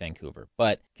with Vancouver,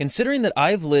 but considering that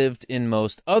I've lived in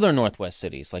most other Northwest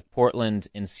cities like Portland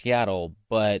and Seattle,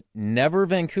 but never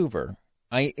Vancouver,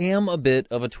 I am a bit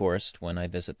of a tourist when I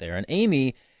visit there. And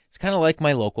Amy is kind of like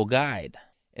my local guide.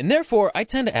 And therefore, I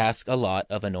tend to ask a lot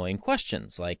of annoying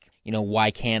questions like,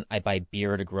 why can't I buy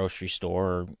beer at a grocery store?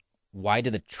 Or why do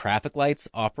the traffic lights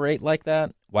operate like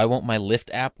that? Why won't my Lyft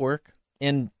app work?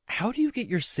 And how do you get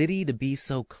your city to be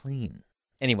so clean?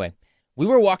 Anyway, we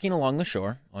were walking along the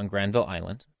shore on Granville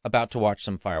Island, about to watch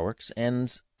some fireworks,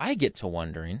 and I get to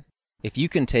wondering, if you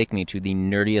can take me to the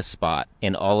nerdiest spot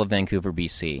in all of Vancouver,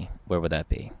 BC, where would that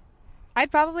be?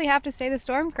 I'd probably have to say the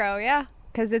Storm Crow, yeah,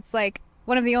 because it's like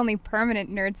one of the only permanent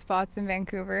nerd spots in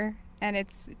Vancouver. and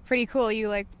it's pretty cool. You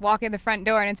like walk in the front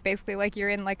door and it's basically like you're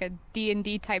in like a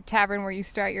D&D type tavern where you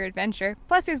start your adventure.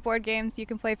 Plus there's board games you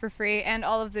can play for free, and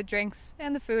all of the drinks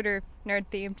and the food are nerd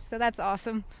themed, so that's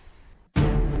awesome.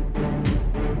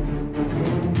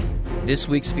 This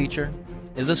week's feature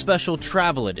is a special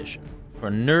travel edition for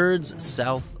nerds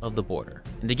south of the border.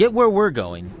 And to get where we're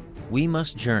going, we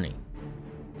must journey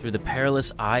through the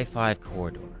perilous I-5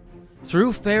 corridor,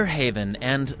 through Fairhaven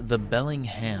and the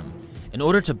Bellingham, in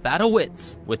order to battle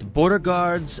wits with border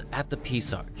guards at the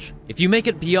Peace Arch. If you make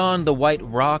it beyond the White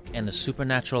Rock and the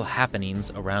supernatural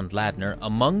happenings around Ladner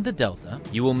among the Delta,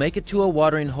 you will make it to a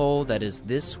watering hole that is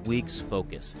this week's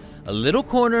focus, a little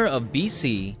corner of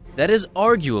BC that is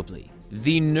arguably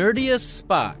the nerdiest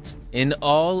spot in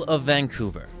all of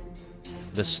Vancouver,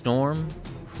 the Storm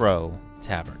Crow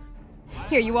Tavern.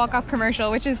 Here, you walk off Commercial,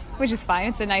 which is fine.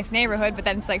 It's a nice neighborhood, but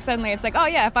then it's like suddenly it's like, oh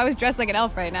yeah, if I was dressed like an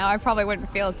elf right now, I probably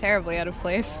wouldn't feel terribly out of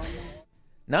place.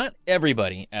 Not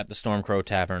everybody at the Storm Crow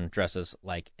Tavern dresses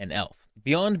like an elf.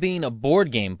 Beyond being a board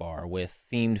game bar with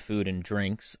themed food and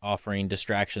drinks offering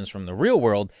distractions from the real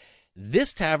world,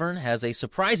 this tavern has a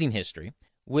surprising history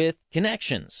with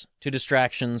connections to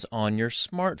distractions on your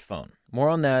smartphone. More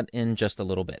on that in just a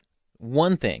little bit.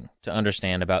 One thing to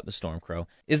understand about the Storm Crow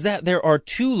is that there are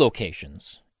two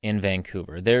locations in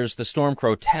Vancouver. There's the Storm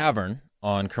Crow Tavern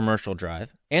on Commercial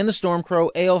Drive and the Storm Crow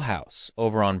Ale House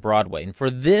over on Broadway. And for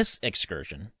this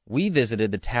excursion, we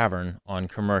visited the tavern on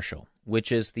Commercial,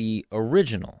 which is the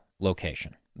original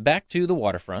location. Back to the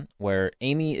waterfront, where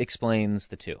Amy explains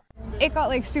the two. It got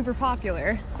like super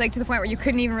popular. It's like to the point where you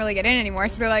couldn't even really get in anymore.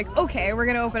 So they're like, okay, we're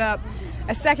gonna open up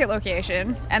a second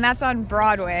location, and that's on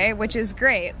Broadway, which is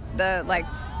great.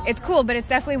 It's cool, but it's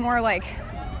definitely more like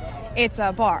it's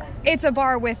a bar. It's a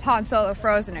bar with Han Solo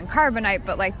frozen and carbonite,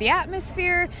 but like the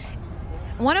atmosphere,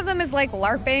 one of them is like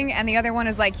LARPing, and the other one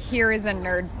is like, here is a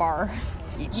nerd bar.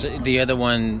 So the other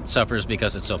one suffers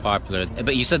because it's so popular.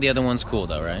 But you said the other one's cool,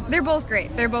 though, right? They're both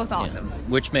great. They're both awesome. Yeah.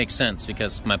 Which makes sense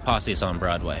because my posse's on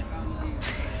Broadway.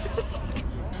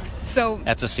 So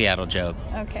that's a Seattle joke.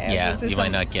 Okay. Yeah, you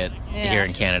might not get here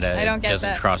in Canada. I don't get it doesn't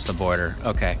that. Cross the border.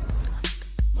 Okay.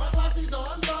 My posse's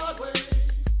on Broadway.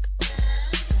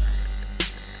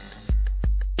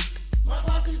 My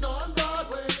posse's on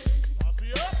Broadway.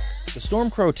 Posse up. The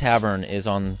Storm Crow Tavern is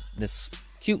on this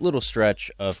cute little stretch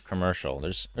of Commercial.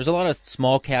 There's a lot of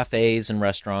small cafes and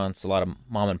restaurants, a lot of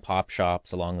mom and pop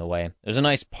shops along the way. There's a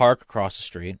nice park across the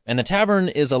street, and the tavern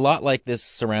is a lot like this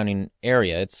surrounding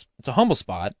area. It's a humble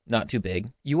spot, not too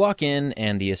big. You walk in,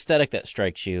 and the aesthetic that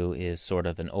strikes you is sort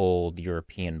of an old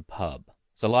European pub.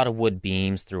 There's a lot of wood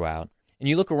beams throughout, and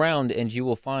you look around and you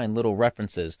will find little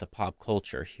references to pop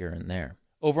culture here and there.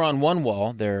 Over on one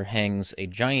wall, there hangs a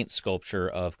giant sculpture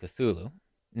of Cthulhu.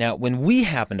 Now, when we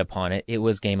happened upon it, it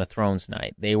was Game of Thrones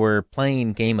night. They were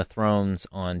playing Game of Thrones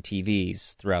on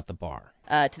TVs throughout the bar.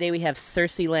 Today we have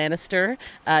Cersei Lannister.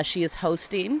 She is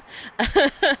hosting.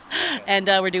 And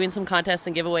we're doing some contests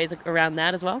and giveaways around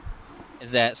that as well.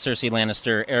 Is that Cersei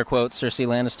Lannister, air quotes, Cersei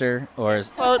Lannister? Or is...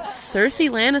 Quotes, Cersei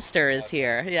Lannister is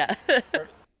here, yeah.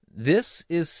 This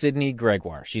is Sydney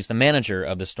Gregoire. She's the manager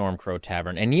of the Storm Crow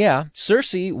Tavern. And yeah,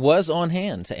 Cersei was on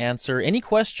hand to answer any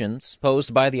questions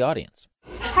posed by the audience.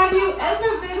 Have you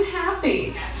ever been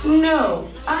happy? No,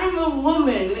 I'm a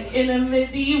woman in a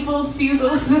medieval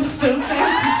feudal system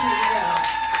fantasy realm.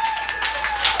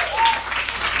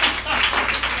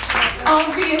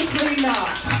 Obviously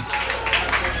not.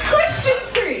 Question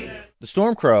 3. The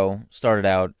Storm Crow started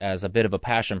out as a bit of a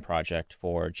passion project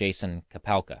for Jason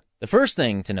Kapalka. The first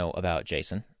thing to know about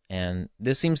Jason, and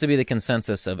this seems to be the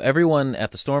consensus of everyone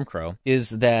at the Storm Crow,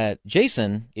 is that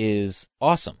Jason is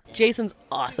awesome. Jason's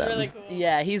awesome. He's really cool.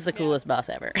 Yeah, he's the coolest boss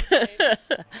ever.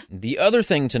 The other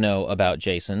thing to know about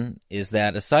Jason is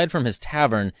that aside from his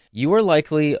tavern, you are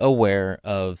likely aware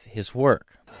of his work.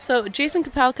 So Jason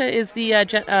Kapalka is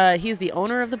he's the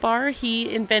owner of the bar.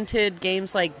 He invented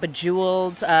games like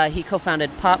Bejeweled. He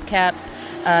co-founded PopCap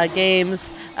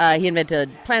games. He invented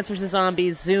Plants vs.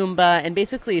 Zombies, Zumba, and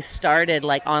basically started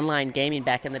like online gaming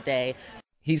back in the day.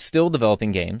 He's still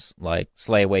developing games like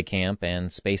Slay Away Camp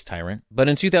and Space Tyrant. But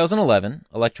in 2011,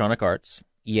 Electronic Arts,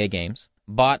 EA Games,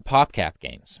 bought PopCap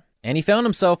Games. And he found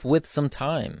himself with some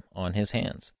time on his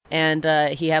hands. And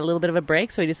he had a little bit of a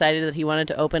break, so he decided that he wanted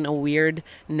to open a weird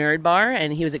nerd bar,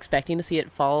 and he was expecting to see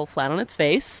it fall flat on its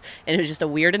face. And it was just a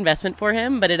weird investment for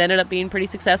him, but it ended up being pretty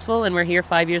successful, and we're here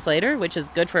 5 years later, which is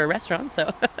good for a restaurant,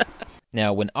 so...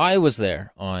 Now, when I was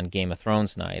there on Game of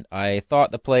Thrones night, I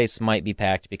thought the place might be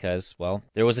packed because, well,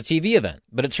 there was a TV event.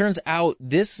 But it turns out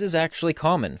this is actually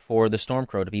common for the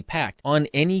Stormcrow to be packed on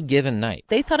any given night.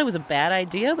 They thought it was a bad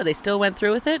idea, but they still went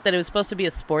through with it, that it was supposed to be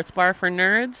a sports bar for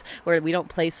nerds, where we don't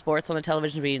play sports on the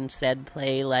television, we instead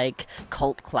play, like,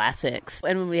 cult classics.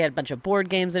 And we had a bunch of board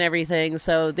games and everything,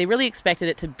 so they really expected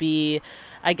it to be,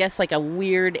 I guess, like a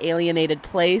weird, alienated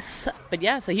place. But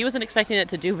yeah, so he wasn't expecting it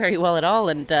to do very well at all,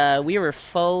 and we were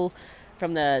full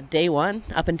from the day one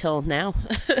up until now.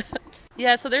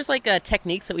 Yeah, so there's like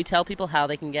techniques that we tell people how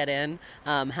they can get in,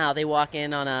 how they walk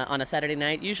in on a Saturday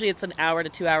night. Usually it's an hour to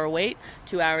 2 hour wait.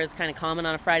 2 hours is kind of common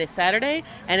on a Friday, Saturday,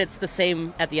 and it's the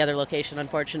same at the other location,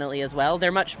 unfortunately, as well.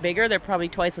 They're much bigger. They're probably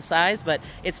twice the size, but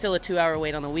it's still a 2 hour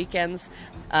wait on the weekends.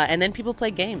 And then people play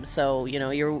games. So, you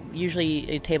know, you're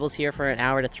usually tables here for an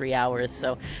hour to 3 hours.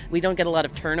 So we don't get a lot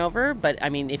of turnover, but I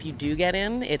mean, if you do get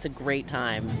in, it's a great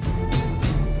time.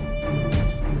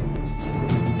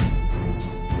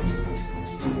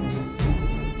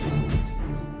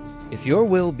 If your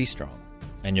will be strong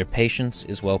and your patience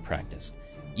is well practiced,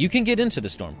 you can get into the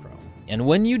Stormcrow. And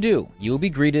when you do, you'll be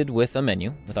greeted with a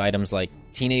menu with items like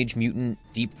Teenage Mutant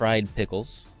deep-fried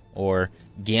pickles or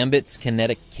Gambit's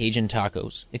Kinetic Cajun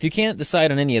tacos. If you can't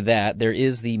decide on any of that, there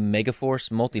is the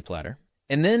Megaforce multiplatter.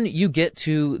 And then you get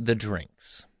to the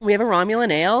drinks. We have a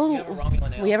Romulan ale.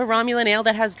 We have a Romulan ale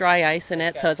that has dry ice in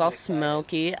it, so it's all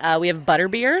smoky. We have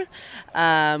butterbeer,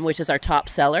 which is our top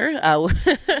seller.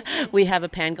 We have a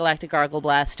Pan-Galactic Gargle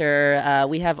Blaster.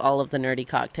 We have all of the nerdy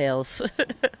cocktails.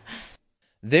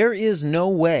 There is no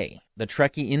way the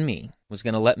Trekkie in me was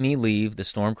going to let me leave the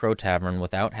Stormcrow Tavern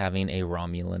without having a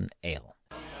Romulan ale.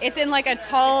 It's in like a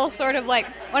tall, sort of like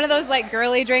one of those like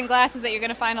girly drink glasses that you're going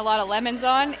to find a lot of lemons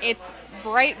on. It's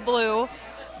bright blue,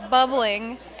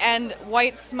 bubbling, and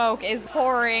white smoke is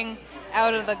pouring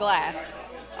out of the glass.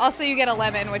 Also, you get a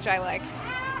lemon, which I like.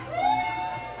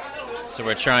 So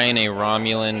we're trying a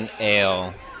Romulan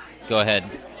ale. Go ahead.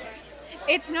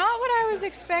 It's not what I was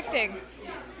expecting.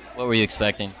 What were you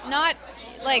expecting? Not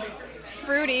like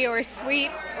fruity or sweet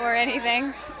or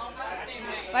anything.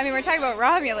 I mean, we're talking about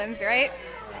Romulans, right?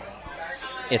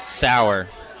 It's sour,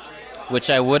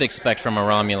 which I would expect from a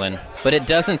Romulan, but it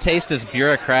doesn't taste as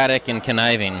bureaucratic and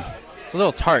conniving. It's a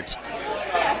little tart.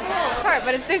 Yeah, it's a little tart,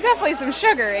 but there's definitely some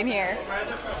sugar in here.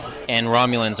 And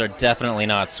Romulans are definitely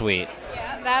not sweet.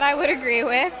 Yeah, that I would agree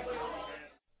with.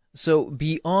 So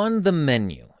beyond the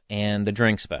menu and the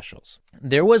drink specials,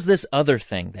 there was this other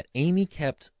thing that Amy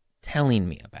kept telling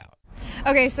me about.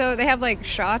 Okay, so they have like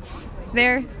shots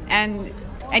there, and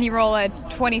you roll a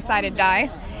 20-sided die.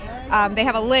 They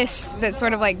have a list that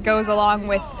sort of like goes along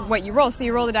with what you roll. So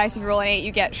you roll the dice, if you roll an 8,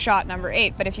 you get shot number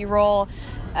 8. But if you roll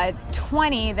a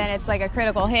 20, then it's like a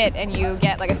critical hit, and you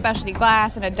get like a specialty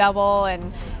glass and a double,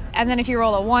 and then if you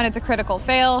roll a 1, it's a critical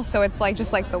fail. So it's like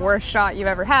just like the worst shot you've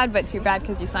ever had, but too bad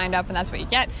because you signed up and that's what you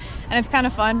get. And it's kind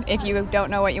of fun if you don't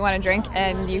know what you want to drink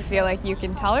and you feel like you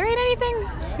can tolerate anything,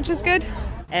 which is good.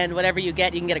 And whatever you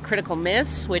can get a critical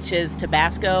miss, which is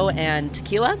Tabasco and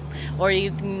tequila, or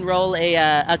you can roll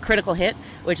a critical hit,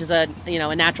 which is a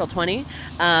natural 20,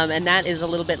 and that is a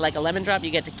little bit like a lemon drop.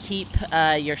 You get to keep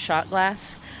your shot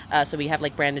glass. So we have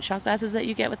like branded shot glasses that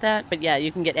you get with that. But yeah,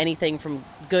 you can get anything from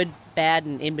good, bad,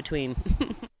 and in between.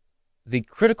 The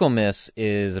critical miss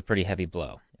is a pretty heavy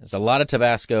blow. There's a lot of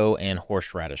Tabasco and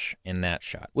horseradish in that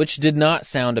shot, which did not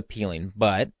sound appealing,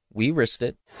 but we risked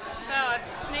it. So,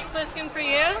 Snake Plissken for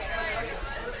you,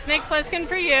 Snake Plissken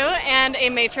for you, and a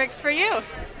Matrix for you.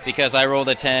 Because I rolled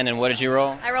a 10, and what did you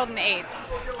roll? I rolled an 8.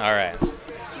 All right.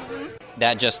 Mm-hmm.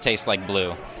 That just tastes like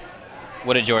blue.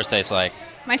 What did yours taste like?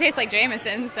 Mine tastes like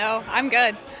Jameson, so I'm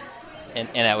good. And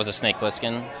that was a Snake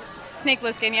Plissken? Snake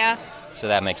Plissken, yeah. So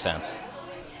that makes sense.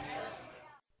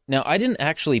 Now, I didn't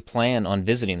actually plan on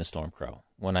visiting the Stormcrow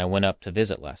when I went up to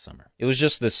visit last summer. It was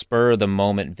just the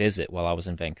spur-of-the-moment visit while I was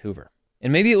in Vancouver.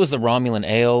 And maybe it was the Romulan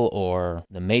ale or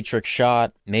the Matrix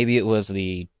shot. Maybe it was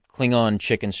the Klingon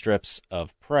chicken strips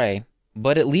of prey.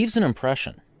 But it leaves an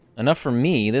impression. Enough for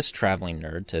me, this traveling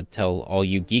nerd, to tell all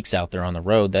you geeks out there on the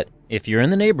road that if you're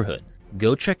in the neighborhood,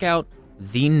 go check out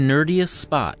the nerdiest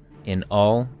spot in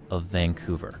all of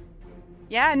Vancouver.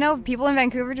 Yeah, no, people in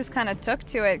Vancouver just kind of took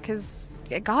to it because,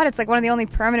 God, it's like one of the only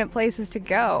permanent places to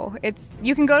go.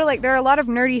 You can go to there are a lot of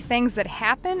nerdy things that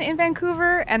happen in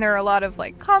Vancouver, and there are a lot of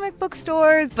like comic book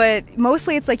stores, but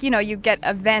mostly it's like, you get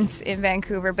events in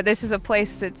Vancouver, but this is a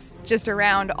place that's just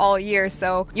around all year,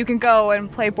 so you can go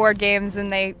and play board games,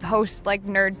 and they host like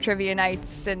nerd trivia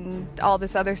nights and all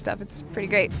this other stuff. It's pretty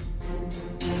great.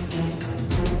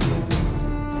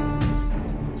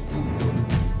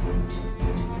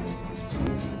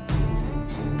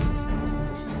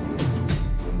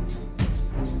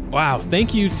 Wow,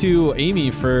 thank you to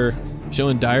Amy for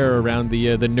showing Dyer around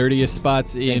the nerdiest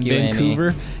spots in Vancouver.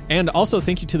 Amy. And also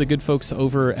thank you to the good folks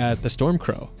over at the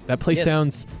Stormcrow. That place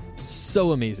sounds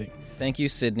so amazing. Thank you,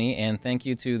 Sydney, and thank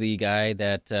you to the guy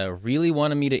that really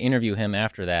wanted me to interview him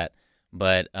after that.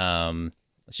 But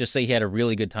let's just say he had a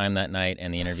really good time that night,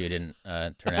 and the interview didn't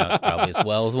turn out probably as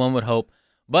well as one would hope.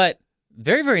 But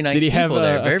very, very nice people there. Did he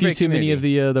have very, a few very too many of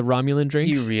the Romulan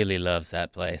drinks? He really loves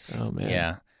that place. Oh, man.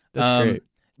 Yeah. That's great.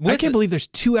 I can't believe there's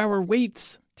 2-hour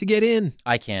waits to get in.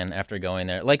 I can after going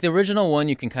there. Like the original one,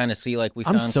 you can kind of see like we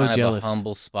I'm found so kind jealous. of a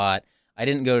humble spot. I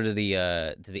didn't go to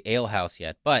the ale house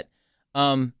yet, but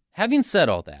having said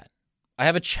all that, I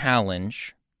have a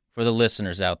challenge for the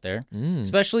listeners out there,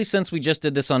 especially since we just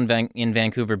did this in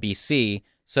Vancouver, BC.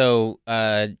 So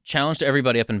challenge to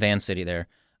everybody up in Van City there.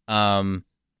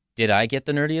 Did I get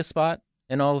the nerdiest spot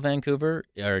in all of Vancouver,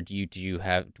 or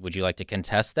would you like to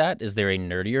contest that? Is there a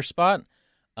nerdier spot?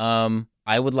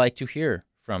 I would like to hear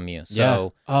from you.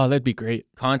 So, that'd be great.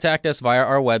 Contact us via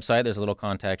our website. There's a little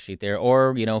contact sheet there,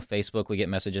 or Facebook. We get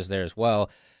messages there as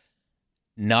well.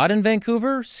 Not in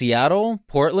Vancouver, Seattle,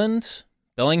 Portland,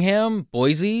 Bellingham,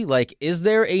 Boise. Like, is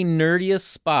there a nerdiest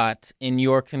spot in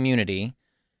your community?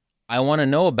 I want to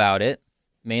know about it,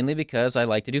 mainly because I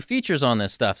like to do features on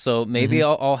this stuff. So maybe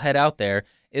I'll head out there.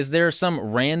 Is there some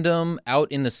random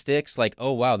out in the sticks, like,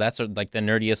 oh wow, that's like the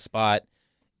nerdiest spot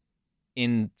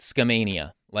in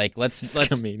Skamania? Like, let's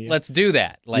do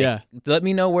that. Like, let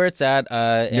me know where it's at.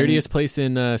 Nerdiest place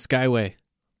in Skyway.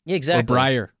 Yeah, exactly. Or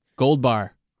Briar, Gold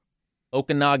Bar,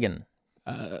 Okanagan,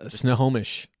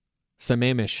 Snohomish,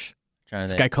 Sammamish,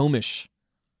 Skycomish,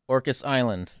 Orcas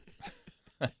Island.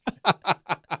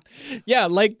 Yeah,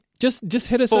 like just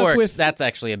hit us Forks, up with. That's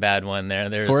actually a bad one there.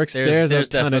 Forks. There's a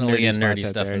ton of definitely nerdy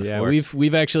stuff there. in Yeah, Forks.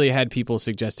 we've actually had people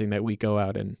suggesting that we go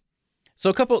out and So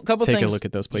a couple take things, a look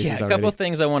at those places. Yeah, a couple of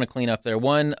things I want to clean up there.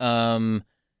 One,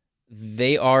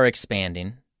 they are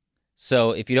expanding.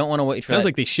 So if you don't want to wait for Sounds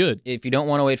like they should. If you don't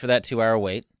want to wait for that 2-hour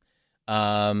wait,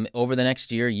 over the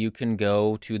next year you can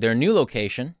go to their new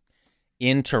location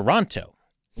in Toronto,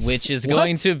 which is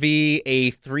going to be a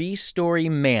 3-story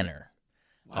manor.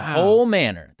 A whole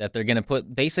manor that they're going to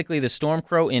put basically the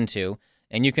Stormcrow into,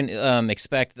 and you can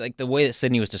expect, like the way that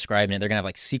Sydney was describing it, they're going to have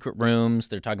like secret rooms.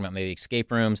 They're talking about maybe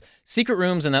escape rooms, secret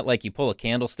rooms, and that like you pull a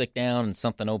candlestick down and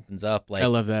something opens up. Like, I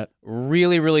love that.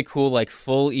 Really, really cool, like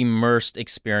full immersed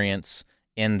experience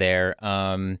in there.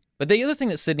 But the other thing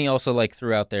that Sydney also like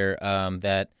threw out there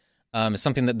that is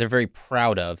something that they're very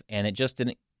proud of, and it just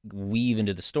didn't weave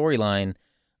into the storyline,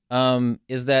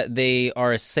 is that they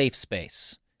are a safe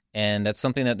space. And that's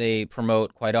something that they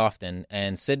promote quite often.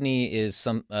 And Sydney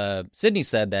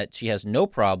said that she has no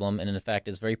problem, and in fact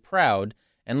is very proud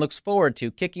and looks forward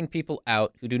to kicking people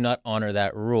out who do not honor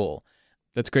that rule.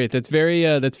 That's great. That's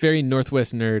very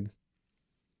Northwest nerd.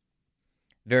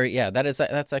 Very, yeah.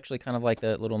 That's actually kind of like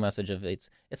the little message of it's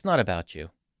not about you,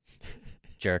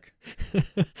 jerk.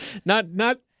 Not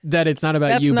that it's not about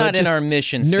that's you. That's not but in just our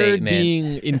mission nerd statement.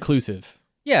 Being inclusive.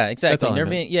 Yeah, exactly. That's all I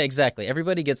meant. Yeah, exactly.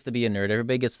 Everybody gets to be a nerd.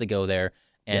 Everybody gets to go there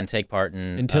and take part in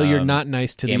until you're not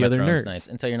nice to Game the of other Thrones nerds. nights.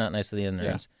 Until you're not nice to the other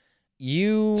nerds.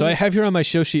 Yeah. So I have here on my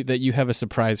show sheet that you have a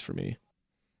surprise for me.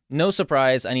 No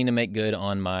surprise. I need to make good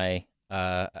on my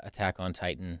Attack on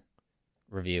Titan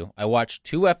review. I watched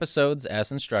 2 episodes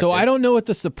as instructed. So I don't know what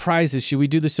the surprise is. Should we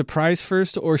do the surprise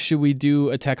first, or should we do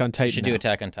Attack on Titan? You should do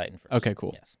Attack on Titan first. Okay,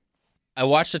 cool. Yes. I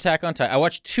watched Attack on Titan. I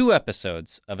watched 2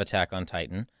 episodes of Attack on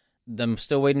Titan. I'm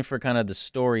still waiting for kind of the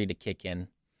story to kick in.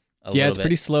 Yeah, it's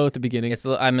pretty slow at the beginning.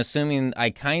 I'm assuming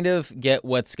I kind of get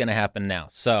what's going to happen now.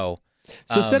 So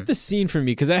set the scene for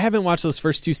me, because I haven't watched those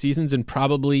first 2 seasons in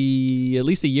probably at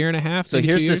least a year and a half. So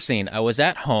here's the scene. I was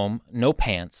at home, no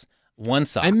pants, one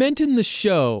sock. I meant in the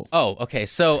show. Oh, okay.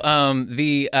 So so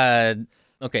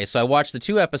I watched the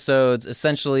 2 episodes.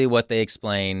 Essentially, what they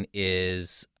explain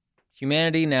is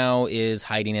humanity now is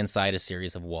hiding inside a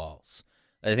series of walls.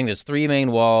 I think there's 3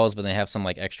 main walls, but they have some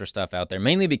like extra stuff out there,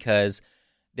 mainly because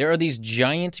there are these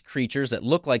giant creatures that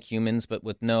look like humans, but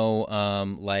with no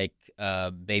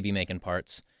baby making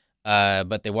parts.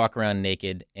 But they walk around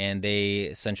naked, and they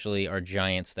essentially are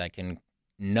giants that can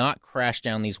not crash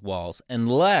down these walls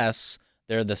unless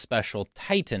they're the special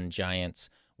Titan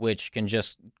giants, which can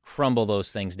just crumble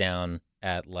those things down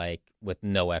at with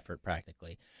no effort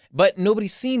practically. But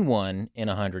nobody's seen one in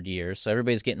 100 years, so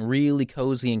everybody's getting really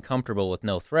cozy and comfortable with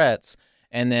no threats.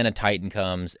 And then a Titan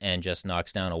comes and just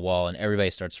knocks down a wall, and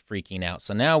everybody starts freaking out.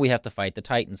 So now we have to fight the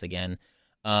Titans again.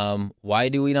 Why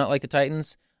do we not like the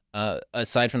Titans?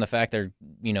 Aside from the fact they're,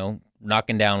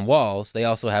 knocking down walls, they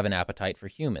also have an appetite for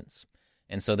humans.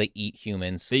 and so they eat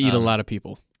humans. They eat a lot of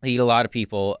people. They eat a lot of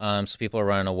people, so people are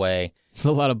running away. There's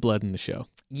a lot of blood in the show.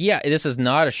 Yeah, this is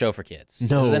not a show for kids.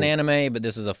 No. This is an anime, but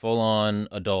this is a full-on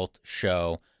adult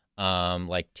show,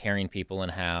 like tearing people in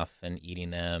half and eating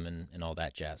them and all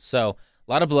that jazz. So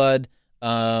a lot of blood,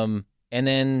 and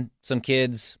then some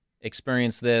kids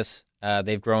experience this.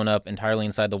 They've grown up entirely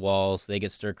inside the walls. They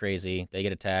get stir crazy. They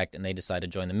get attacked, and they decide to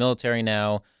join the military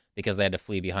now because they had to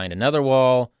flee behind another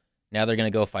wall. Now they're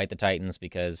going to go fight the Titans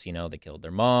because, they killed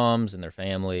their moms and their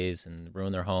families and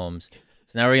ruined their homes.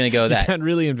 So now we're going to go that. You're not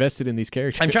really invested in these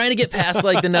characters. I'm trying to get past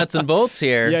the nuts and bolts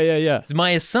here. Yeah. My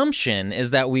assumption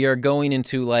is that we are going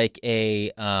into like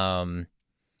a kind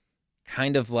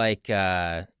of like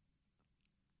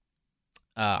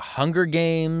Hunger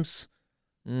Games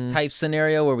type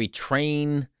scenario where we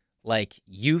train like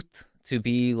youth to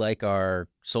be like our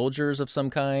soldiers of some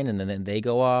kind, and then they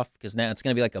go off, because now it's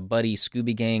going to be like a buddy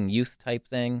Scooby Gang youth type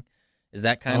thing. Is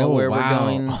that kind of where we're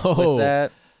going with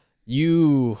that?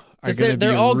 You are going to be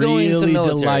all going to really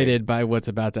military. delighted by what's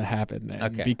about to happen then,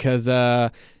 Okay. because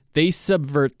they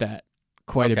subvert that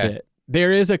quite a bit.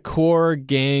 There is a core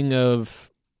gang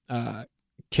of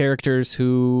characters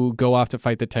who go off to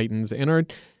fight the Titans and are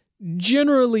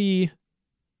generally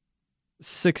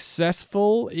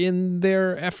successful in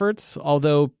their efforts,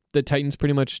 although the Titans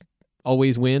pretty much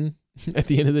always win at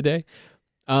the end of the day.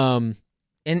 And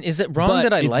is it wrong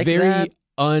that I like that? It's very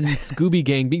un-Scooby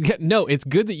Gang. No, it's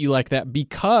good that you like that,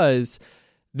 because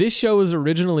this show was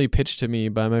originally pitched to me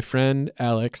by my friend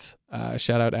Alex.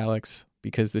 Shout out Alex,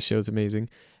 because this show's amazing.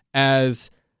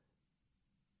 As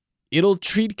it'll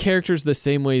treat characters the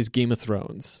same way as Game of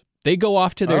Thrones. They go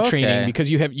off to their training,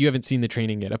 because you haven't seen the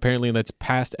training yet. Apparently, that's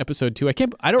past episode 2. I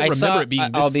don't remember it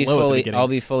being this slow at the beginning. I'll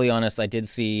be fully honest. I did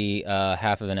see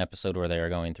half of an episode where they are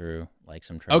going through like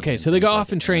some training. Okay, so they go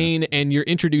off and train, and you're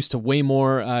introduced to way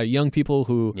more young people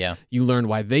who you learn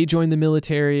why they joined the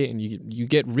military, and you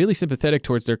get really sympathetic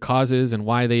towards their causes and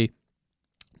why they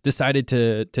decided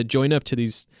to join up to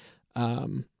these.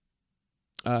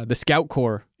 The Scout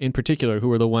Corps in particular,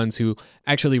 who are the ones who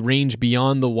actually range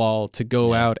beyond the wall to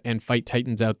go out and fight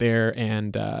Titans out there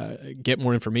and get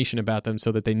more information about them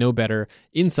so that they know better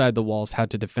inside the walls how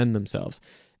to defend themselves.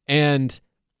 And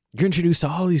you're introduced to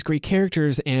all these great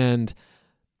characters, and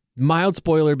mild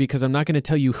spoiler, because I'm not going to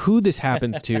tell you who this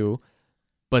happens to,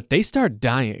 but they start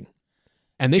dying.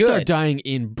 And they start dying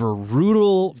in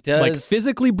brutal, like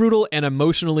physically brutal and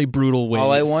emotionally brutal ways.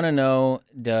 All I want to know,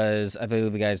 I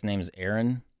believe the guy's name is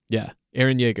Aaron? Yeah,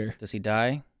 Aaron Yeager. Does he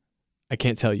die? I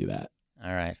can't tell you that.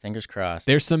 All right, fingers crossed.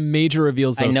 There's some major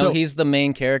reveals, though. I know he's the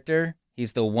main character.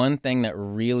 He's the one thing that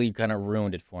really kind of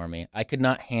ruined it for me. I could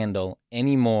not handle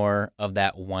any more of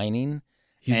that whining.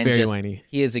 He's very whiny.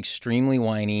 He is extremely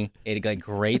whiny. It like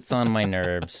grates on my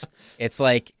nerves. It's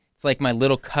like my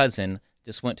little cousin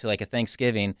just went to like a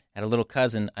Thanksgiving, had a little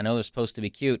cousin. I know they're supposed to be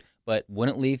cute, but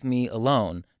wouldn't leave me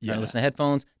alone. Trying to listen to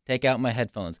headphones, take out my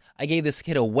headphones. I gave this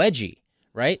kid a wedgie,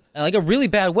 right? Like a really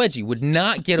bad wedgie, would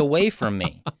not get away from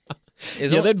me.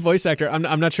 That voice actor,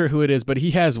 I'm not sure who it is, but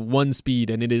he has one speed,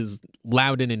 and it is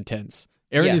loud and intense.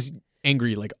 Aaron is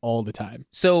angry like all the time.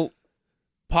 So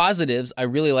positives, I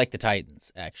really like the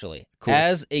Titans, actually. Cool.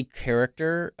 As a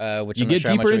character, which you I'm not get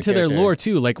sure how much deeper of a into their character- lore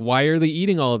too. Like, why are they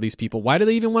eating all of these people? Why do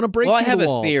they even want to break Well, I through have the a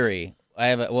walls? theory.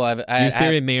 Your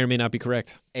theory may or may not be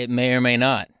correct. It may or may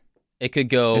not. It could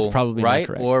go It's probably not right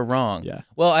correct. or wrong. Yeah.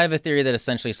 Well, I have a theory that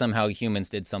essentially somehow humans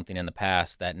did something in the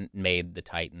past that made the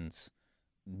Titans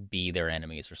be their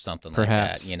enemies or something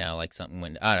Perhaps. like that. Like something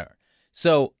when I don't know.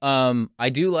 So I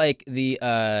do like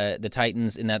the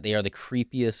Titans in that they are the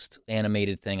creepiest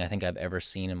animated thing I think I've ever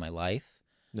seen in my life.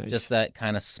 Nice. Just that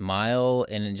kind of smile,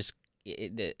 and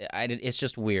it's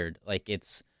just weird. Like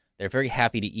they're very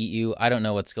happy to eat you. I don't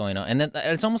know what's going on, and then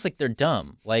it's almost like they're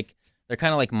dumb. Like they're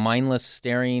kind of like mindless,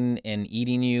 staring and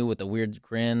eating you with a weird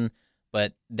grin.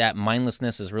 But that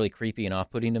mindlessness is really creepy and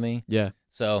off-putting to me. Yeah.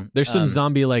 So there's some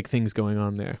zombie-like things going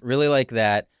on there. Really like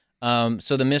that.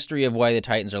 So the mystery of why the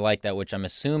Titans are like that, which I'm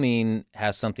assuming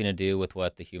has something to do with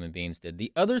what the human beings did.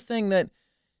 The other thing that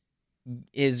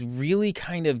is really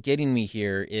kind of getting me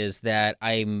here is that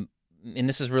and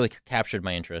this has really captured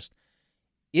my interest,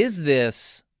 is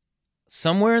this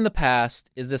somewhere in the past?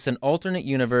 Is this an alternate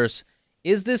universe?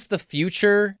 Is this the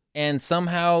future? And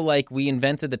somehow, like, we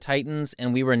invented the Titans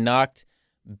and we were knocked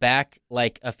back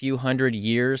like a few hundred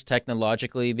years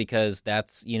technologically because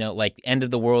that's, like end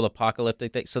of the world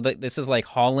apocalyptic thing. So this is like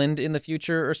Holland in the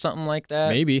future or something like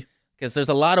that? Maybe. Because there's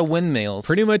a lot of windmills.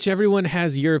 Pretty much everyone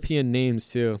has European names,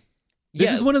 too.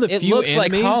 This is one of the few looks animes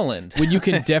like Holland. when you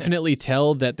can definitely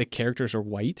tell that the characters are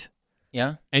white.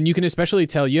 Yeah. And you can especially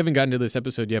tell, you haven't gotten to this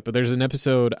episode yet, but there's an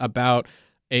episode about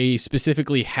a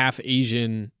specifically half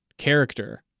Asian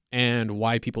character and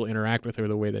why people interact with her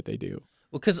the way that they do.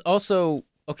 Well, because also,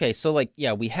 okay, so like,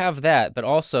 yeah, we have that, but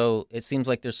also it seems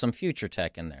like there's some future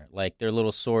tech in there, like their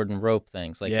little sword and rope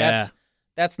things. Like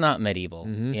that's not medieval,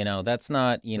 you know. That's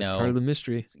not, you That's know, part of the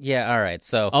mystery. Yeah, all right.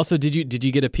 So also, did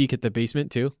you get a peek at the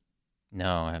basement too?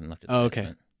 No, I haven't looked at the okay.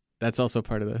 basement. That's also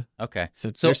part of the. Okay,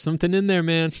 so there's something in there,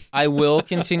 man. I will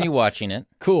continue watching it.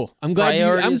 Cool. I'm glad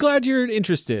you're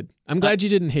interested. I'm glad you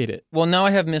didn't hate it. Well, now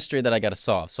I have mystery that I got to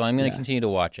solve, so I'm going to continue to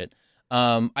watch it.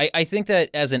 I think that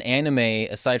as an anime,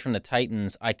 aside from the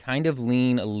Titans, I kind of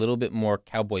lean a little bit more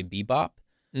Cowboy Bebop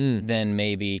than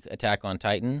maybe Attack on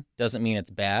Titan. Doesn't mean it's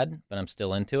bad, but I'm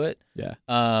still into it. Yeah.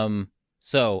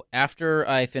 So after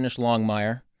I finish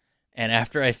Longmire, and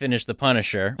after I finish The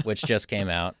Punisher, which just came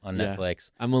out on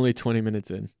Netflix, I'm only 20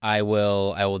 minutes in. I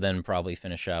will then probably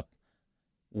finish up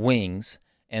Wings,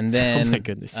 and then oh my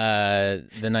goodness, the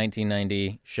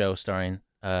 1990 show starring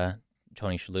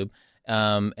Tony Shalhoub,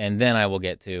 and then I will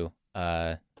get to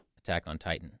Attack on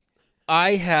Titan.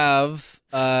 I have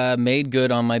made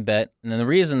good on my bet, and then the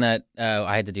reason that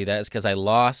I had to do that is because I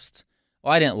lost.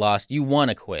 Well, I didn't lost. You won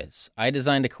a quiz. I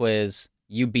designed a quiz.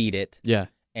 You beat it. Yeah.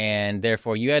 And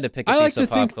therefore, you had to pick a I piece of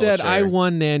pop culture. like to think that I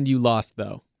won and you lost,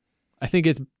 though. I think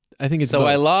it's so both.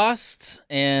 I lost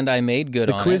and I made good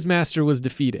on it. The Quizmaster was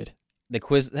defeated. The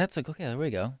quiz. That's like, okay, there we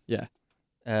go. Yeah.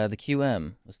 The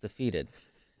QM was defeated.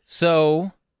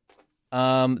 So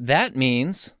that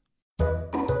means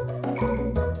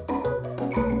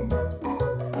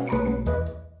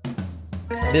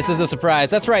this is a surprise.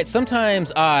 That's right.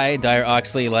 Sometimes I, Dyer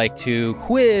Oxley, like to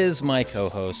quiz my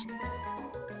co-host,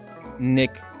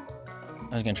 Nick.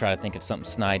 I was going to try to think of something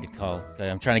snide to call.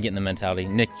 I'm trying to get in the mentality.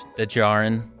 Nick the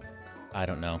Jarin. I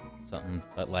don't know. Something,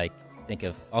 but like,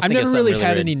 I've never really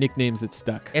had any nicknames that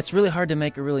stuck. It's really hard to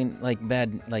make a really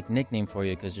bad nickname for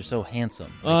you because you're so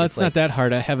handsome. Oh, it's not that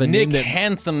hard. I have a Nick name that...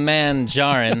 Handsome Man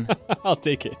Jarin. I'll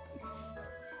take it.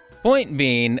 Point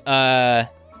being,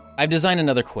 I've designed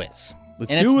another quiz.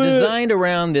 It's designed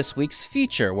around this week's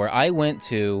feature where I went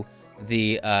to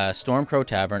the Stormcrow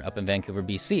Tavern up in Vancouver,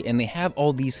 BC, and they have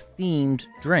all these themed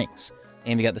drinks.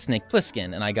 And we got the Snake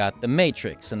Plissken, and I got the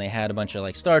Matrix, and they had a bunch of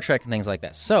like Star Trek and things like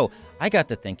that. So I got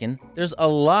to thinking, there's a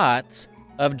lot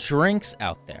of drinks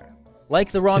out there,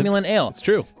 like the Romulan Ale. It's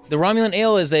true. The Romulan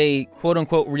Ale is a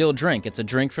quote-unquote real drink. It's a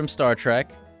drink from Star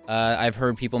Trek. I've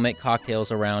heard people make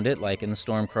cocktails around it, like in the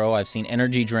Stormcrow. I've seen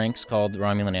energy drinks called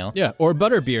Romulan Ale. Yeah, or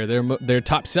butterbeer. They're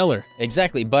top seller.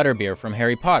 Exactly, butterbeer from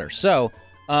Harry Potter. So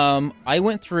I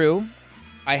went through.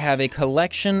 I have a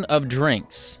collection of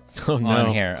drinks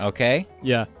on here, okay?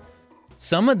 Yeah.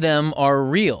 Some of them are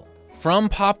real, from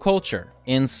pop culture.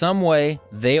 In some way,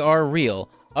 they are real.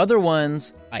 Other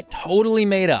ones, I totally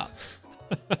made up.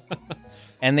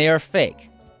 And they are fake.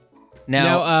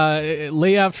 Now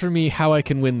lay out for me how I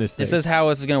can win this thing. This is how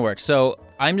this is going to work. So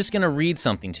I'm just going to read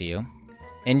something to you,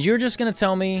 and you're just going to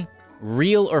tell me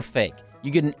real or fake. You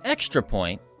get an extra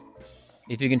point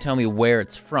if you can tell me where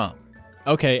it's from.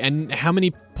 Okay, and how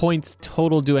many points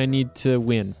total do I need to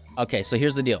win? Okay, so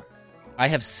here's the deal. I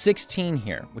have 16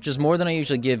 here, which is more than I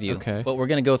usually give you. Okay. But we're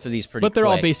going to go through these pretty quick. But they're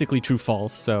all basically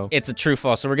true-false, so... It's a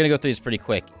true-false, so we're going to go through these pretty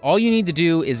quick. All you need to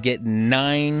do is get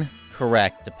 9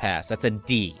 correct to pass. That's a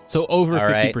D. So over all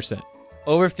 50%. Right?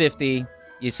 Over 50.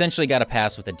 You essentially got to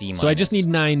pass with a D-. So I just need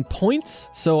 9 points,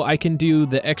 so I can do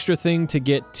the extra thing to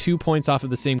get 2 points off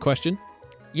of the same question?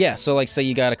 Yeah, so like say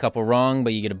you got a couple wrong,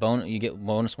 but you get a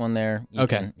bonus one there.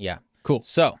 Okay. Yeah. Cool.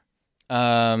 So,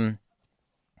 that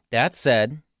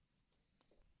said,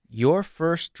 your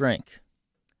first drink,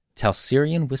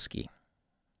 Talsirian whiskey.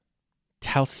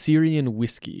 Talsirian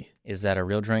whiskey. Is that a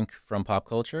real drink from pop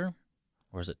culture,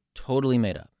 or is it totally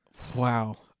made up?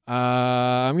 Wow.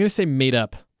 I'm going to say made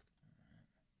up.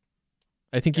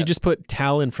 I think you just put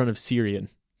Tal in front of Syrian.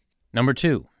 Number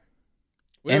 2.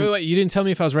 Wait. You didn't tell me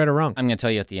if I was right or wrong. I'm going to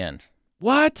tell you at the end.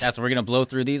 What? That's what we're going to blow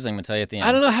through these. I'm going to tell you at the end.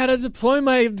 I don't know how to deploy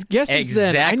my guesses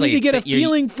then. I need to get a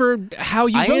feeling for how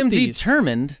you wrote these.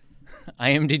 I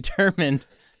am determined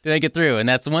to make it through. And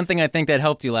that's one thing I think that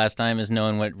helped you last time is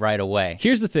knowing what right away.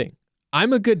 Here's the thing.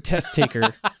 I'm a good test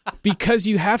taker because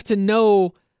you have to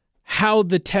know how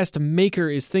the test maker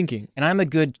is thinking. And I'm a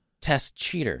good test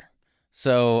cheater.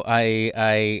 So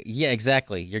yeah,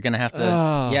 exactly. You're going to have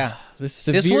to, This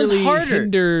one's harder.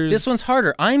 Hinders... This one's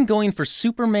harder. I'm going for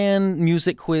Superman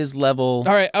music quiz level.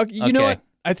 All right. You know what?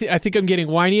 I think I'm getting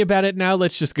whiny about it now.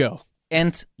 Let's just go.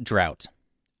 Ent drought.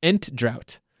 Ent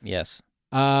drought. Yes.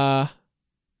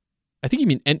 I think you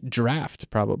mean Ent Draft,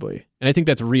 probably. And I think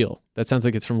that's real. That sounds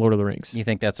like it's from Lord of the Rings. You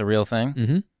think that's a real thing?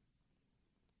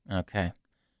 Mm-hmm. Okay.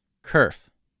 Kerf.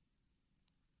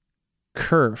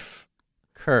 Kerf.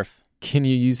 Kerf. Can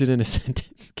you use it in a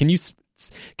sentence? Can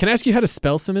I ask you how to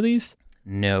spell some of these?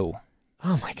 No.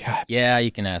 Oh, my God. Yeah,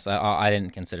 you can ask. I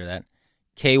didn't consider that.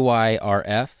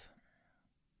 KYRF.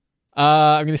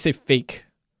 I'm going to say fake.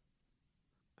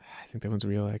 I think that one's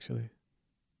real, actually.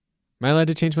 Am I allowed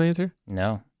to change my answer?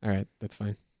 No. All right, that's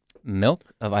fine.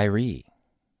 Milk of Irie.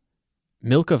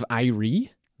 Milk of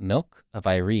Irie? Milk of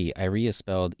Irie. Irie is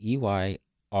spelled Eyree.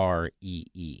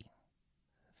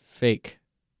 Fake.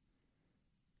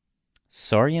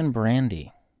 Saurian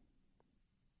brandy.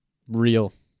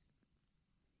 Real.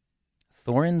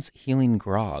 Thorin's healing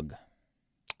grog.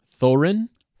 Thorin?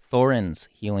 Thorin's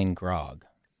healing grog.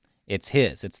 It's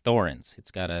his. It's Thorin's.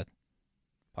 It's got a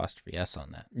apostrophe S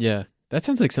on that. Yeah, that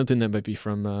sounds like something that might be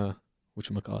from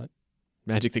whatchamacallit?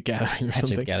 Magic the Gathering or something.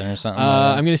 Magic the Gathering or something.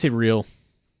 I'm going to say real.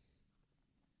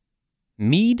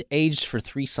 Mead aged for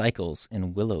 3 cycles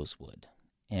in Willow's Wood.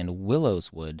 And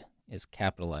Willow's Wood is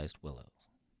capitalized willows.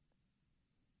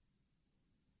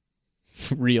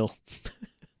 Real.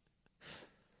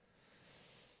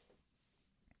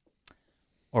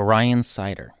 Orion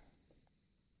cider.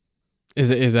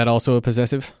 Is that also a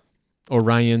possessive?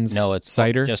 Orion's No, it's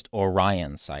cider? just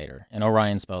Orion cider. And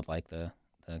Orion spelled like the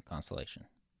constellation.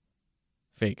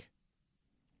 Fake.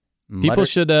 People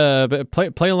should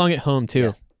play along at home, too.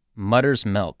 Yeah. Mutter's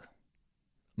milk.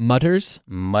 Mutters?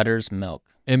 Mutter's milk.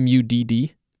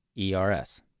 MUDD?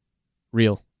 ERS.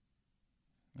 Real.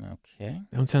 Okay.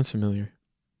 That one sounds familiar.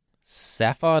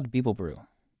 Zaphod Beeblebrew.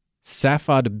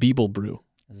 Zaphod Beeblebrew.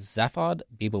 Zaphod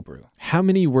Beeblebrew. How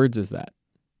many words is that?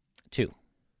 2.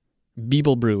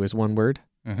 Beeblebrew is one word?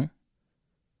 Mm-hmm.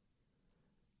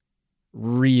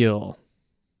 Real.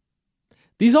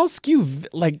 These all skew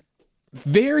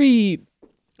very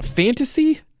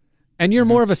fantasy, and you're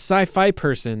more of a sci-fi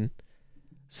person.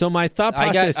 So my thought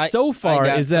process so far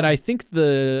is that I think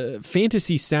the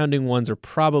fantasy sounding ones are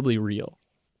probably real.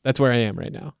 That's where I am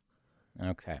right now.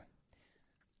 Okay.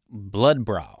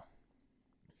 Bloodbrow.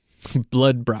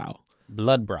 Bloodbrow.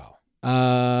 Bloodbrow.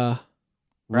 Real.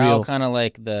 Brow, kind of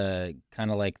like the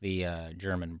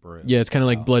German brew. Yeah, it's kind of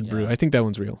like blood brew. I think that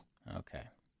one's real. Okay.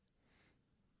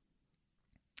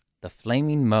 The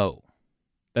Flaming Moe.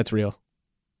 That's real.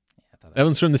 Yeah, that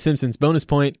one's from The Simpsons. Bonus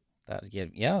point. There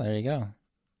you go.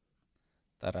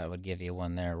 Thought I would give you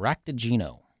one there.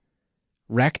 Ractagino.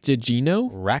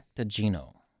 Ractagino?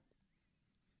 Ractagino.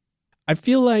 I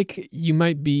feel like you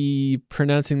might be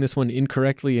pronouncing this one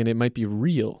incorrectly and it might be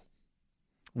real.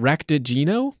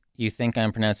 Ractagino? You think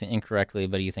I'm pronouncing it incorrectly,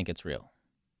 but you think it's real?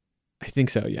 I think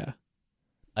so, yeah.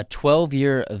 A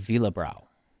 12-year Villabrow.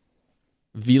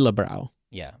 Villabrow.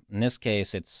 Yeah. In this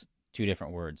case, it's 2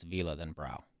 different words, Villa then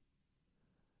brow.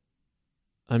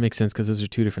 That makes sense because those are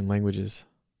 2 different languages.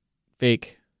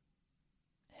 Fake.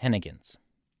 Hennigans.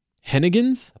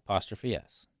 Hennigans? Apostrophe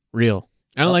S. Real.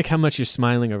 I don't like how much you're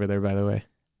smiling over there, by the way.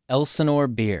 Elsinore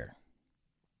beer.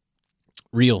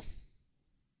 Real.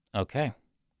 Okay.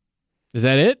 Is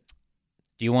that it?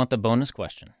 Do you want the bonus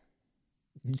question?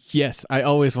 Yes, I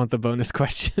always want the bonus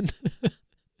question.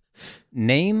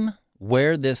 Name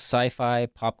where this sci-fi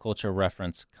pop culture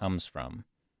reference comes from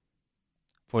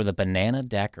for the banana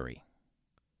daiquiri.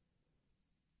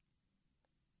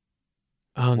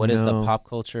 Oh, What is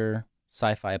the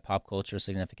sci-fi pop culture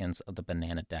significance of the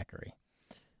banana daiquiri?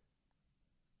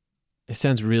 It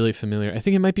sounds really familiar. I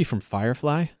think it might be from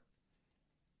Firefly.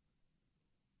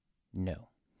 No.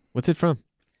 What's it from?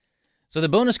 So the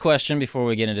bonus question before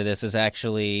we get into this is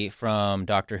actually from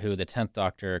Doctor Who. The 10th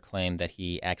Doctor claimed that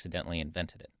he accidentally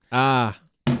invented it. Ah.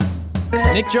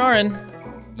 Nick Jarin,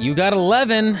 you got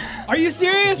 11. Are you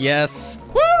serious? Yes.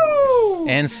 Woo!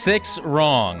 And 6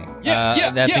 wrong.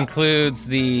 That includes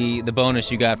the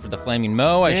bonus you got for the Flaming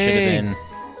Moe. Dang. I should have been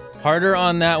harder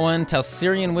on that one.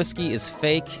 Talsirian whiskey is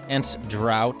fake. Ent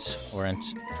Drought, or Ent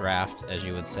Draft, as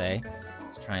you would say.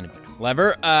 Trying to be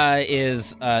clever.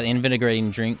 Is invigorating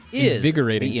drink.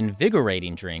 The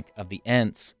invigorating drink of the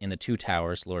Ents in the Two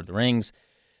Towers, Lord of the Rings.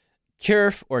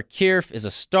 Kyrf or Kyrf is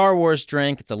a Star Wars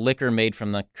drink. It's a liquor made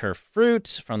from the Kyrf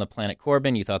fruit from the planet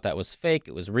Corbin. You thought that was fake.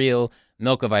 It was real.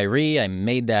 Milk of Irie, I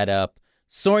made that up.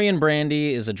 Saurian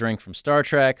brandy is a drink from Star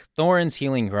Trek. Thorin's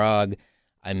healing grog,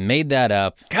 I made that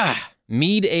up. Gah.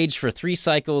 Mead aged for 3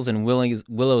 cycles in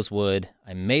Willow's Wood,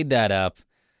 I made that up.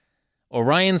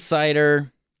 Orion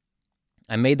cider,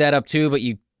 I made that up too, but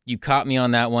you caught me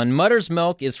on that one. Mutter's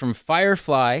milk is from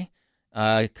Firefly,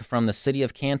 from the city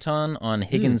of Canton on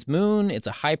Higgins Moon. It's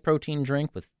a high-protein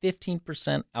drink with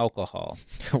 15% alcohol.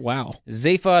 Wow.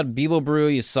 Zaphod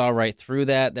Bibelbrew, you saw right through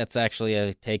that. That's actually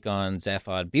a take on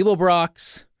Zaphod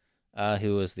Beeblebrox,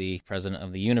 who was the president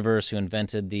of the universe, who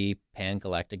invented the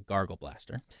Pan-Galactic Gargle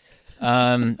Blaster.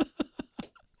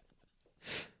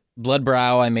 Blood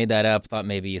Brow, I made that up. Thought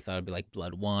maybe you thought it'd be like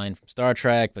Blood Wine from Star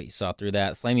Trek, but you saw through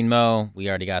that. Flaming Moe, we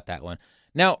already got that one.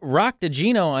 Now, Rock de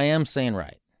Gino, I am saying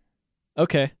right.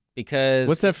 Okay. Because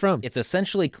what's that from? It's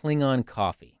essentially Klingon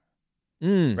coffee.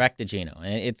 Rock de Gino.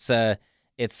 And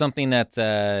it's something that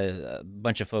a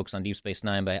bunch of folks on Deep Space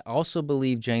Nine, but I also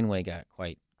believe Janeway got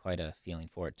quite a feeling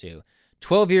for it too.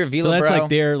 12-year Vila So that's Brow. like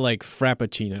their like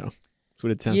Frappuccino. That's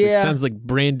what it sounds like. It sounds like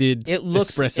branded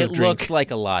espresso drink. It looks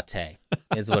like a latte,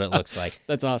 is what it looks like.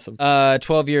 That's awesome.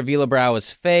 12-year Vila Brow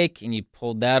was fake, and you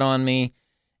pulled that on me.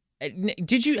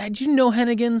 Did you know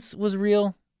Hennigan's was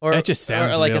real? Or, that just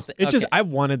sounds like real. I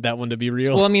wanted that one to be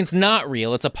real. Well, I mean, it's not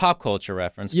real. It's a pop culture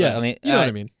reference. Yeah, but, I mean, you know what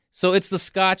I mean. So it's the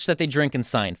scotch that they drink in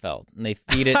Seinfeld, and they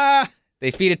feed it. They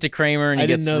feed it to Kramer, and he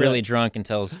gets really drunk and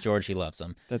tells George he loves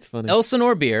him. That's funny.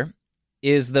 Elsinore beer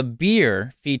is the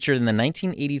beer featured in the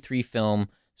 1983 film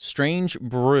Strange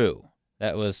Brew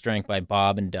that was drank by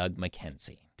Bob and Doug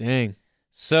McKenzie. Dang.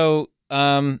 So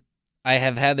I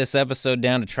have had this episode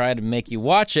down to try to make you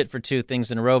watch it for 2 things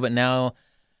in a row, but now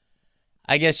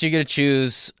I guess you're going to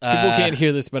choose... People can't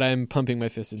hear this, but I'm pumping my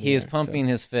fist in the air. He is pumping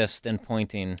his fist and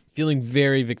pointing. Feeling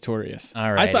very victorious.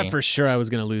 All right. I thought for sure I was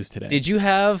going to lose today. Did you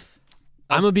have...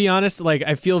 I'm going to be honest, like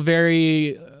I feel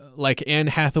very like Anne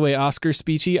Hathaway Oscar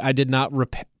speechy. I did not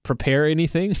prepare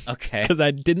anything. Okay. Because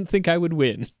I didn't think I would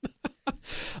win.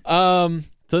 So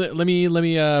let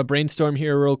me brainstorm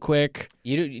here real quick.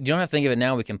 You don't have to think of it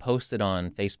now. We can post it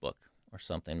on Facebook or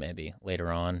something maybe later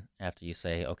on after you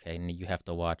say, okay, you have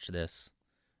to watch this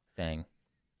thing.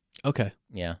 Okay.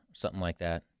 Yeah, something like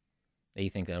that. That you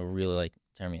think that will really like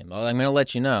turn me in. Well, I'm going to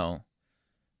let you know.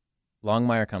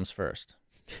 Longmire comes first.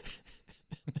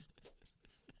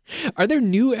 Are there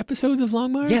new episodes of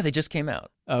Longmire? Yeah, they just came out.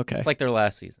 Okay. It's like their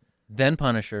last season. Then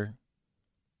Punisher.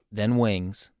 Then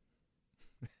Wings.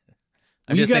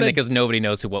 I'm just saying that because nobody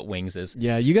knows what Wings is.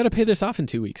 Yeah, you got to pay this off in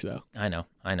 2 weeks, though. I know.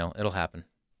 It'll happen.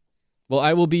 Well,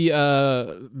 I will be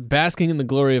basking in the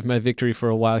glory of my victory for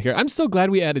a while here. I'm so glad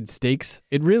we added stakes.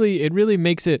 It really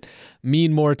makes it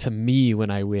mean more to me when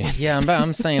I win. Yeah,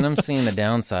 I'm seeing the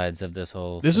downsides of this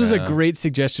whole. This was a great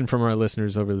suggestion from our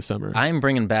listeners over the summer. I'm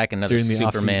bringing back another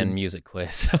Superman music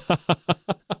quiz.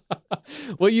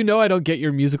 Well, I don't get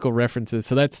your musical references,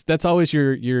 so that's always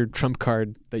your trump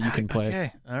card that you can play.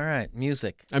 Okay, all right,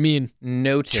 music. I mean,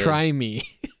 noted. Try me.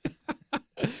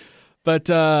 But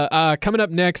coming up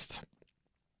next.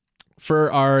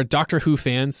 For our Doctor Who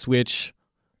fans, which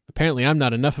apparently I'm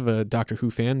not enough of a Doctor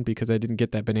Who fan because I didn't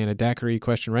get that banana daiquiri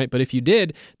question right. But if you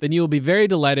did, then you'll be very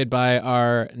delighted by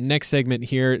our next segment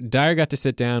here. Dyer got to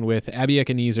sit down with Abby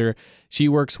Ebenezer. She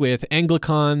works with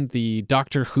Anglicon, the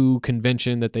Doctor Who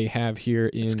convention that they have here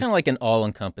in... It's kind of like an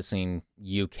all-encompassing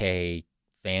UK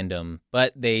fandom,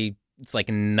 but it's like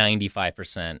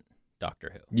 95%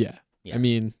 Doctor Who. Yeah. I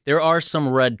mean... There are some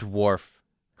Red Dwarf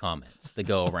comments that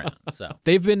go around. So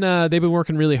they've been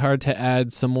working really hard to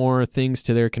add some more things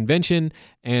to their convention,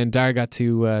 and Dyer got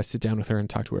to sit down with her and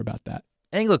talk to her about that.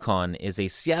 Anglicon is a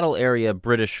Seattle area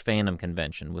British fandom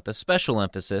convention with a special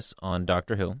emphasis on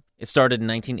Doctor Who. It started in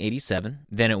 1987,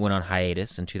 then it went on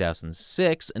hiatus in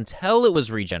 2006 until it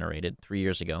was regenerated 3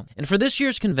 years ago. And for this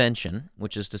year's convention,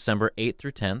 which is December 8th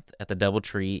through 10th at the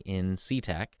Doubletree in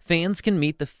SeaTac, fans can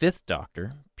meet the 5th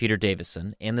Doctor, Peter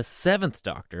Davison, and the 7th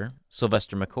Doctor,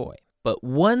 Sylvester McCoy. But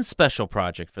one special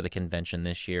project for the convention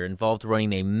this year involved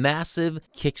running a massive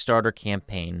Kickstarter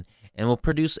campaign and will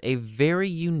produce a very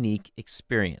unique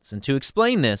experience. And to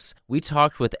explain this, we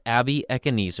talked with Abby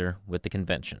Ebenezer with the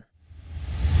convention.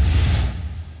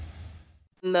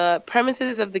 The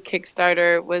premises of the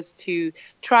Kickstarter was to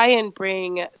try and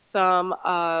bring some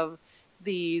of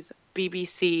these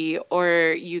BBC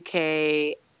or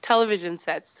UK television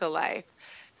sets to life.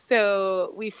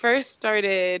 So we first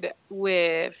started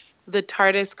with the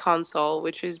TARDIS console,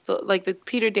 which is like the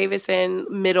Peter Davison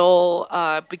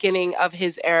beginning of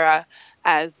his era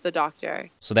as the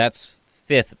Doctor. So that's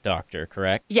 5th Doctor,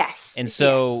 correct? Yes. And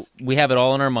so we have it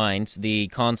all in our minds. The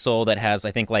console that has,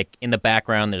 I think, like in the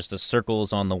background, there's the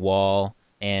circles on the wall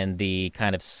and the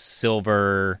kind of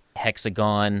silver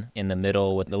hexagon in the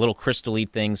middle with the little crystal-y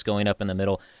things going up in the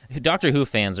middle. Doctor Who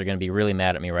fans are going to be really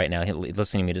mad at me right now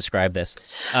listening to me describe this.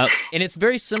 And it's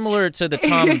very similar to the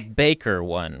Tom Baker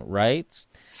one, right?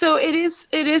 So it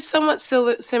is somewhat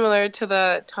similar to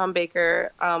the Tom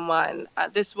Baker one.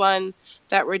 This one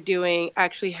that we're doing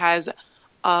actually has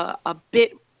a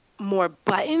bit more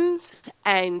buttons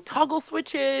and toggle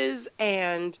switches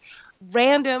and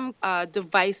random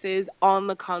devices on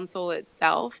the console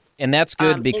itself. And that's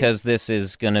good because this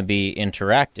is going to be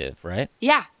interactive, right?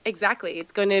 Yeah, exactly.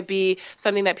 It's going to be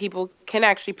something that people can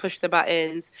actually push the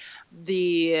buttons.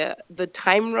 The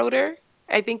time rotor,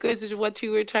 I think is what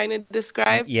you were trying to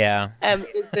describe. Yeah.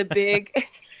 Is the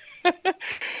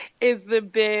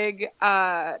big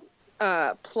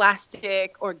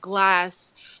plastic or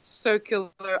glass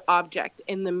circular object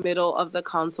in the middle of the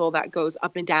console that goes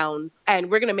up and down, and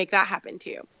we're going to make that happen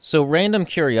too. So, random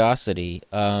curiosity,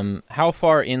 how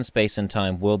far in space and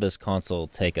time will this console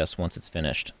take us once it's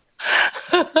finished?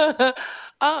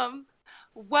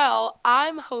 Well,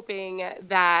 I'm hoping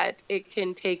that it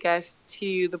can take us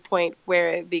to the point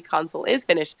where the console is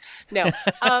finished. No.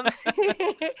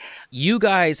 You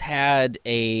guys had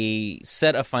a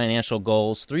set of financial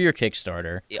goals through your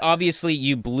Kickstarter. Obviously,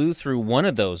 you blew through one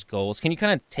of those goals. Can you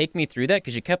kind of take me through that?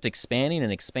 Because you kept expanding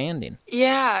and expanding.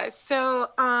 Yeah. So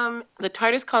the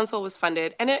TARDIS console was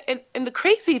funded. And the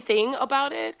crazy thing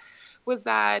about it was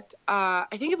that I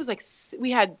think it was like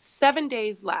we had 7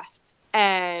 days left.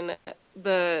 And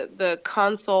the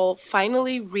console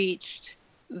finally reached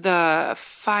the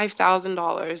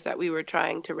 $5,000 that we were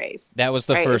trying to raise. That was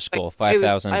the first goal,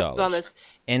 $5,000.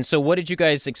 And so what did you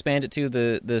guys expand it to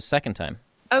the second time?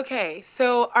 Okay,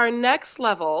 so our next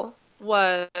level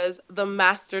was the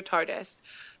Master TARDIS.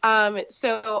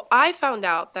 So I found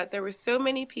out that there were so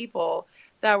many people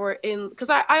that were in, because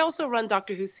I also run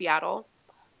Doctor Who Seattle.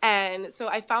 And so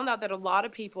I found out that a lot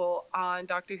of people on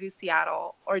Doctor Who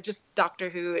Seattle, or just Doctor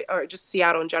Who, or just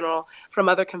Seattle in general, from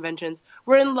other conventions,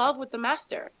 were in love with the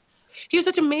Master. He was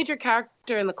such a major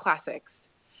character in the classics.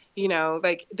 You know,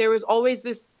 like there was always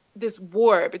this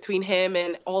war between him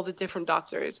and all the different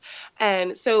Doctors.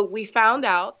 And so we found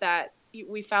out that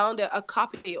we found a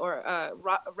copy or a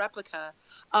replica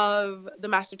of the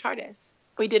Master TARDIS.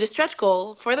 We did a stretch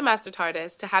goal for the Master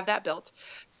TARDIS to have that built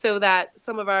so that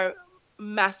some of our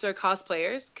Master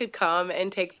cosplayers could come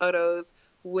and take photos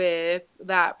with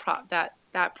that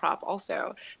prop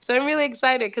also. So I'm really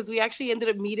excited because we actually ended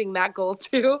up meeting that goal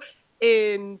too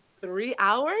in 3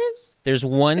 hours. There's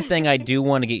one thing I do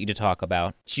want to get you to talk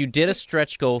about. You did a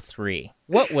stretch goal 3.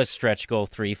 What was stretch goal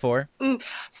 3 for?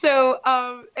 So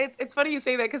it's funny you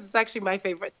say that because it's actually my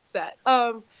favorite set.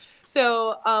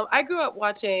 So I grew up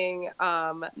watching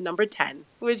Number 10,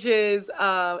 which is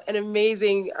an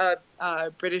amazing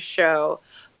British show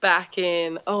back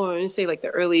in, I'm going to say like the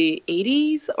early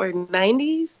 80s or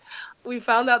 90s. We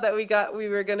found out that we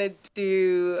were going to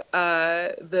do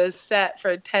the set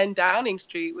for 10 Downing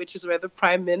Street, which is where the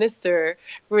Prime Minister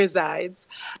resides.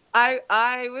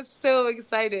 I was so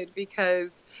excited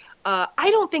because I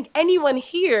don't think anyone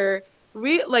here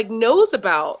knows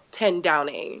about 10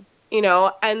 Downing, you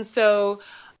know? And so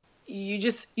you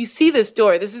see this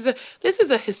door. This is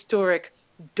a historic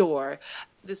door.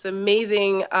 This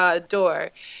amazing door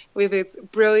with its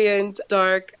brilliant,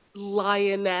 dark,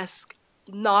 lionesque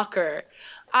knocker.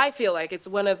 I feel like it's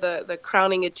one of the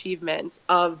crowning achievements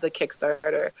of the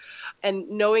Kickstarter. And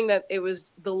knowing that it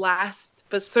was the last,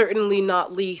 but certainly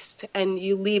not least, and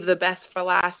you leave the best for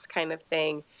last kind of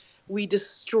thing, we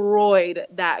destroyed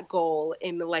that goal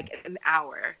in like an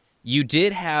hour. You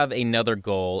did have another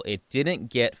goal. It didn't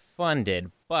get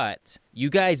funded, but you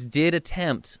guys did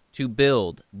attempt to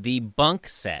build the bunk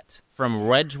set from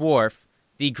Red Dwarf,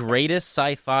 the greatest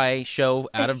sci-fi show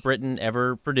out of Britain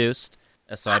ever produced,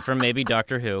 aside from maybe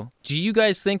Doctor Who. Do you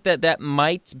guys think that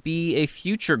might be a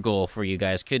future goal for you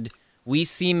guys? Could we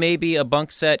see maybe a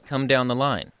bunk set come down the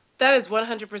line? That is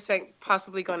 100%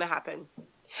 possibly going to happen.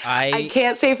 I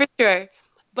can't say for sure,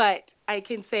 but I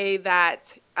can say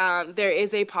that there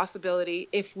is a possibility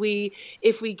if we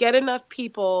get enough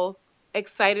people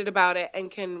excited about it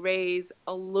and can raise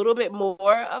a little bit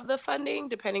more of the funding,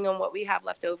 depending on what we have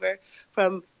left over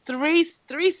from three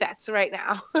sets right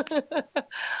now.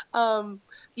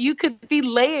 You could be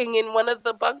laying in one of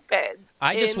the bunk beds.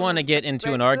 I just want to get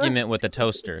into an argument with a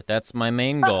toaster. That's my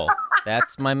main goal.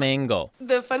 That's my main goal.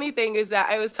 The funny thing is that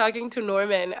I was talking to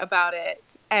Norman about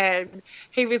it, and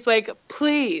he was like,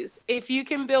 please, if you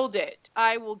can build it,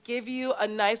 I will give you a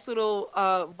nice little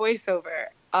voiceover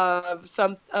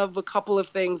of a couple of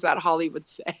things that Holly would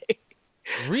say.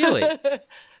 Really?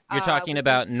 You're talking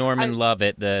about Norman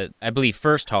Lovett, I believe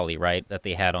first Holly, right, that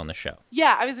they had on the show.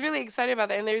 Yeah, I was really excited about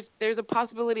that. And there's a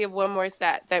possibility of one more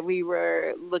set that we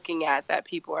were looking at that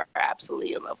people are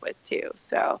absolutely in love with too.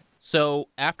 So So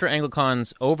after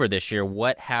AngloCon's over this year,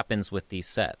 what happens with these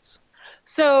sets?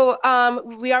 So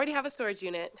we already have a storage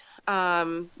unit,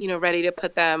 ready to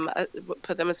put them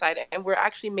aside, and we're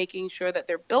actually making sure that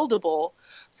they're buildable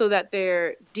so that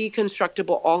they're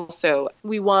deconstructible. Also,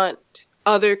 we want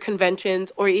other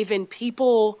conventions or even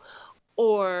people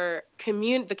or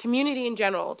the community in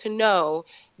general to know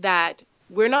that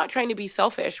we're not trying to be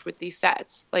selfish with these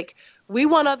sets. Like, we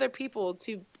want other people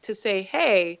to say,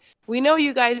 hey, we know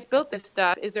you guys built this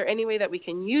stuff. Is there any way that we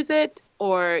can use it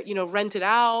or, rent it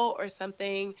out or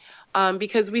something?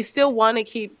 Because we still want to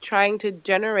keep trying to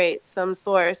generate some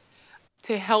source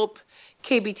to help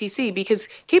KBTC, because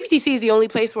KBTC is the only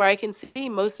place where I can see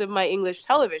most of my English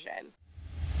television.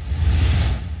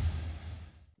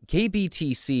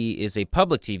 KBTC is a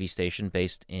public TV station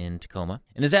based in Tacoma,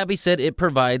 and as Abby said, it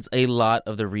provides a lot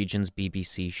of the region's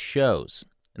BBC shows.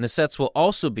 And the sets will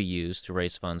also be used to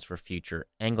raise funds for future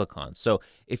AngloCons. So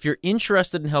if you're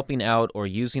interested in helping out or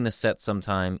using the set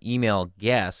sometime, email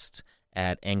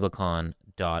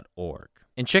guest@anglocon.org.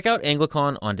 And check out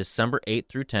AngloCon on December 8th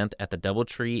through 10th at the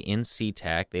DoubleTree in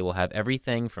SeaTac. They will have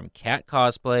everything from cat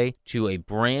cosplay to a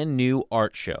brand new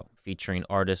art show featuring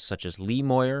artists such as Lee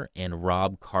Moyer and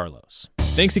Rob Carlos.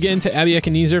 Thanks again to Abby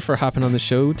Echenezer for hopping on the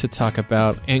show to talk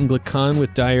about AngloCon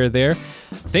with Dyer there.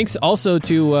 Thanks also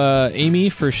to Amy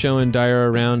for showing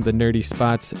Dyer around the nerdy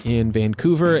spots in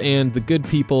Vancouver, and the good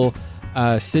people,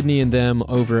 Sydney and them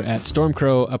over at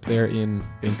Stormcrow up there in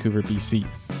Vancouver, BC.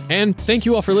 And thank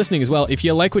you all for listening as well. If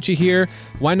you like what you hear,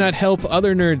 why not help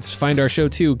other nerds find our show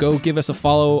too? Go give us a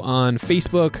follow on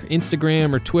Facebook,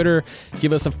 Instagram, or Twitter.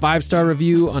 Give us a 5-star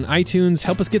review on iTunes.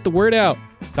 Help us get the word out.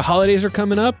 The holidays are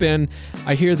coming up, and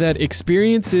I hear that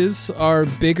experiences are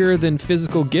bigger than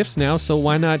physical gifts now, so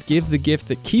why not give the gift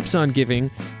that keeps on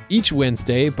giving each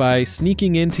Wednesday by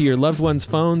sneaking into your loved one's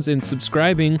phones and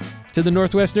subscribing to the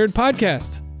Northwest Nerd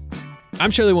Podcast. I'm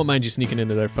sure they won't mind you sneaking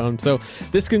into their phone. So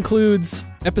this concludes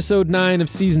episode 9 of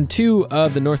season 2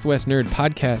 of the Northwest Nerd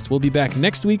Podcast. We'll be back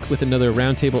next week with another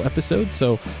roundtable episode.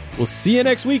 So we'll see you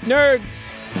next week,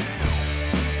 nerds.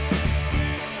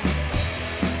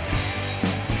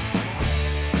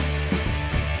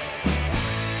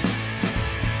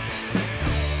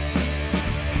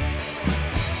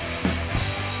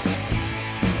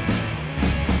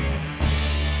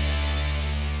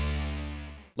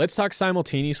 Let's talk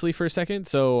simultaneously for a second.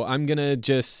 So I'm going to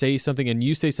just say something and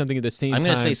you say something at the same time. I'm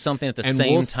going to say something at the same time.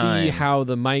 And we'll time. see how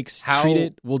the mics treat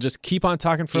it. We'll just keep on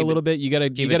talking for a little bit. You got to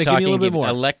give me a little bit more.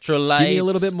 Electrolytes. Give me a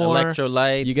little bit more.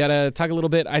 Electrolytes. You got to talk a little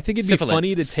bit. I think it'd be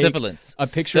funny to take a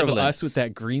picture of us with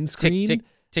that green screen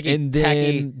and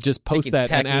then just post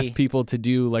that and ask people to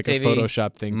do like a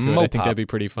Photoshop thing to it. I think that'd be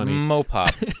pretty funny. Mopop.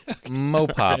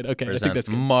 Mopop right, okay, presents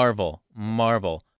Marvel.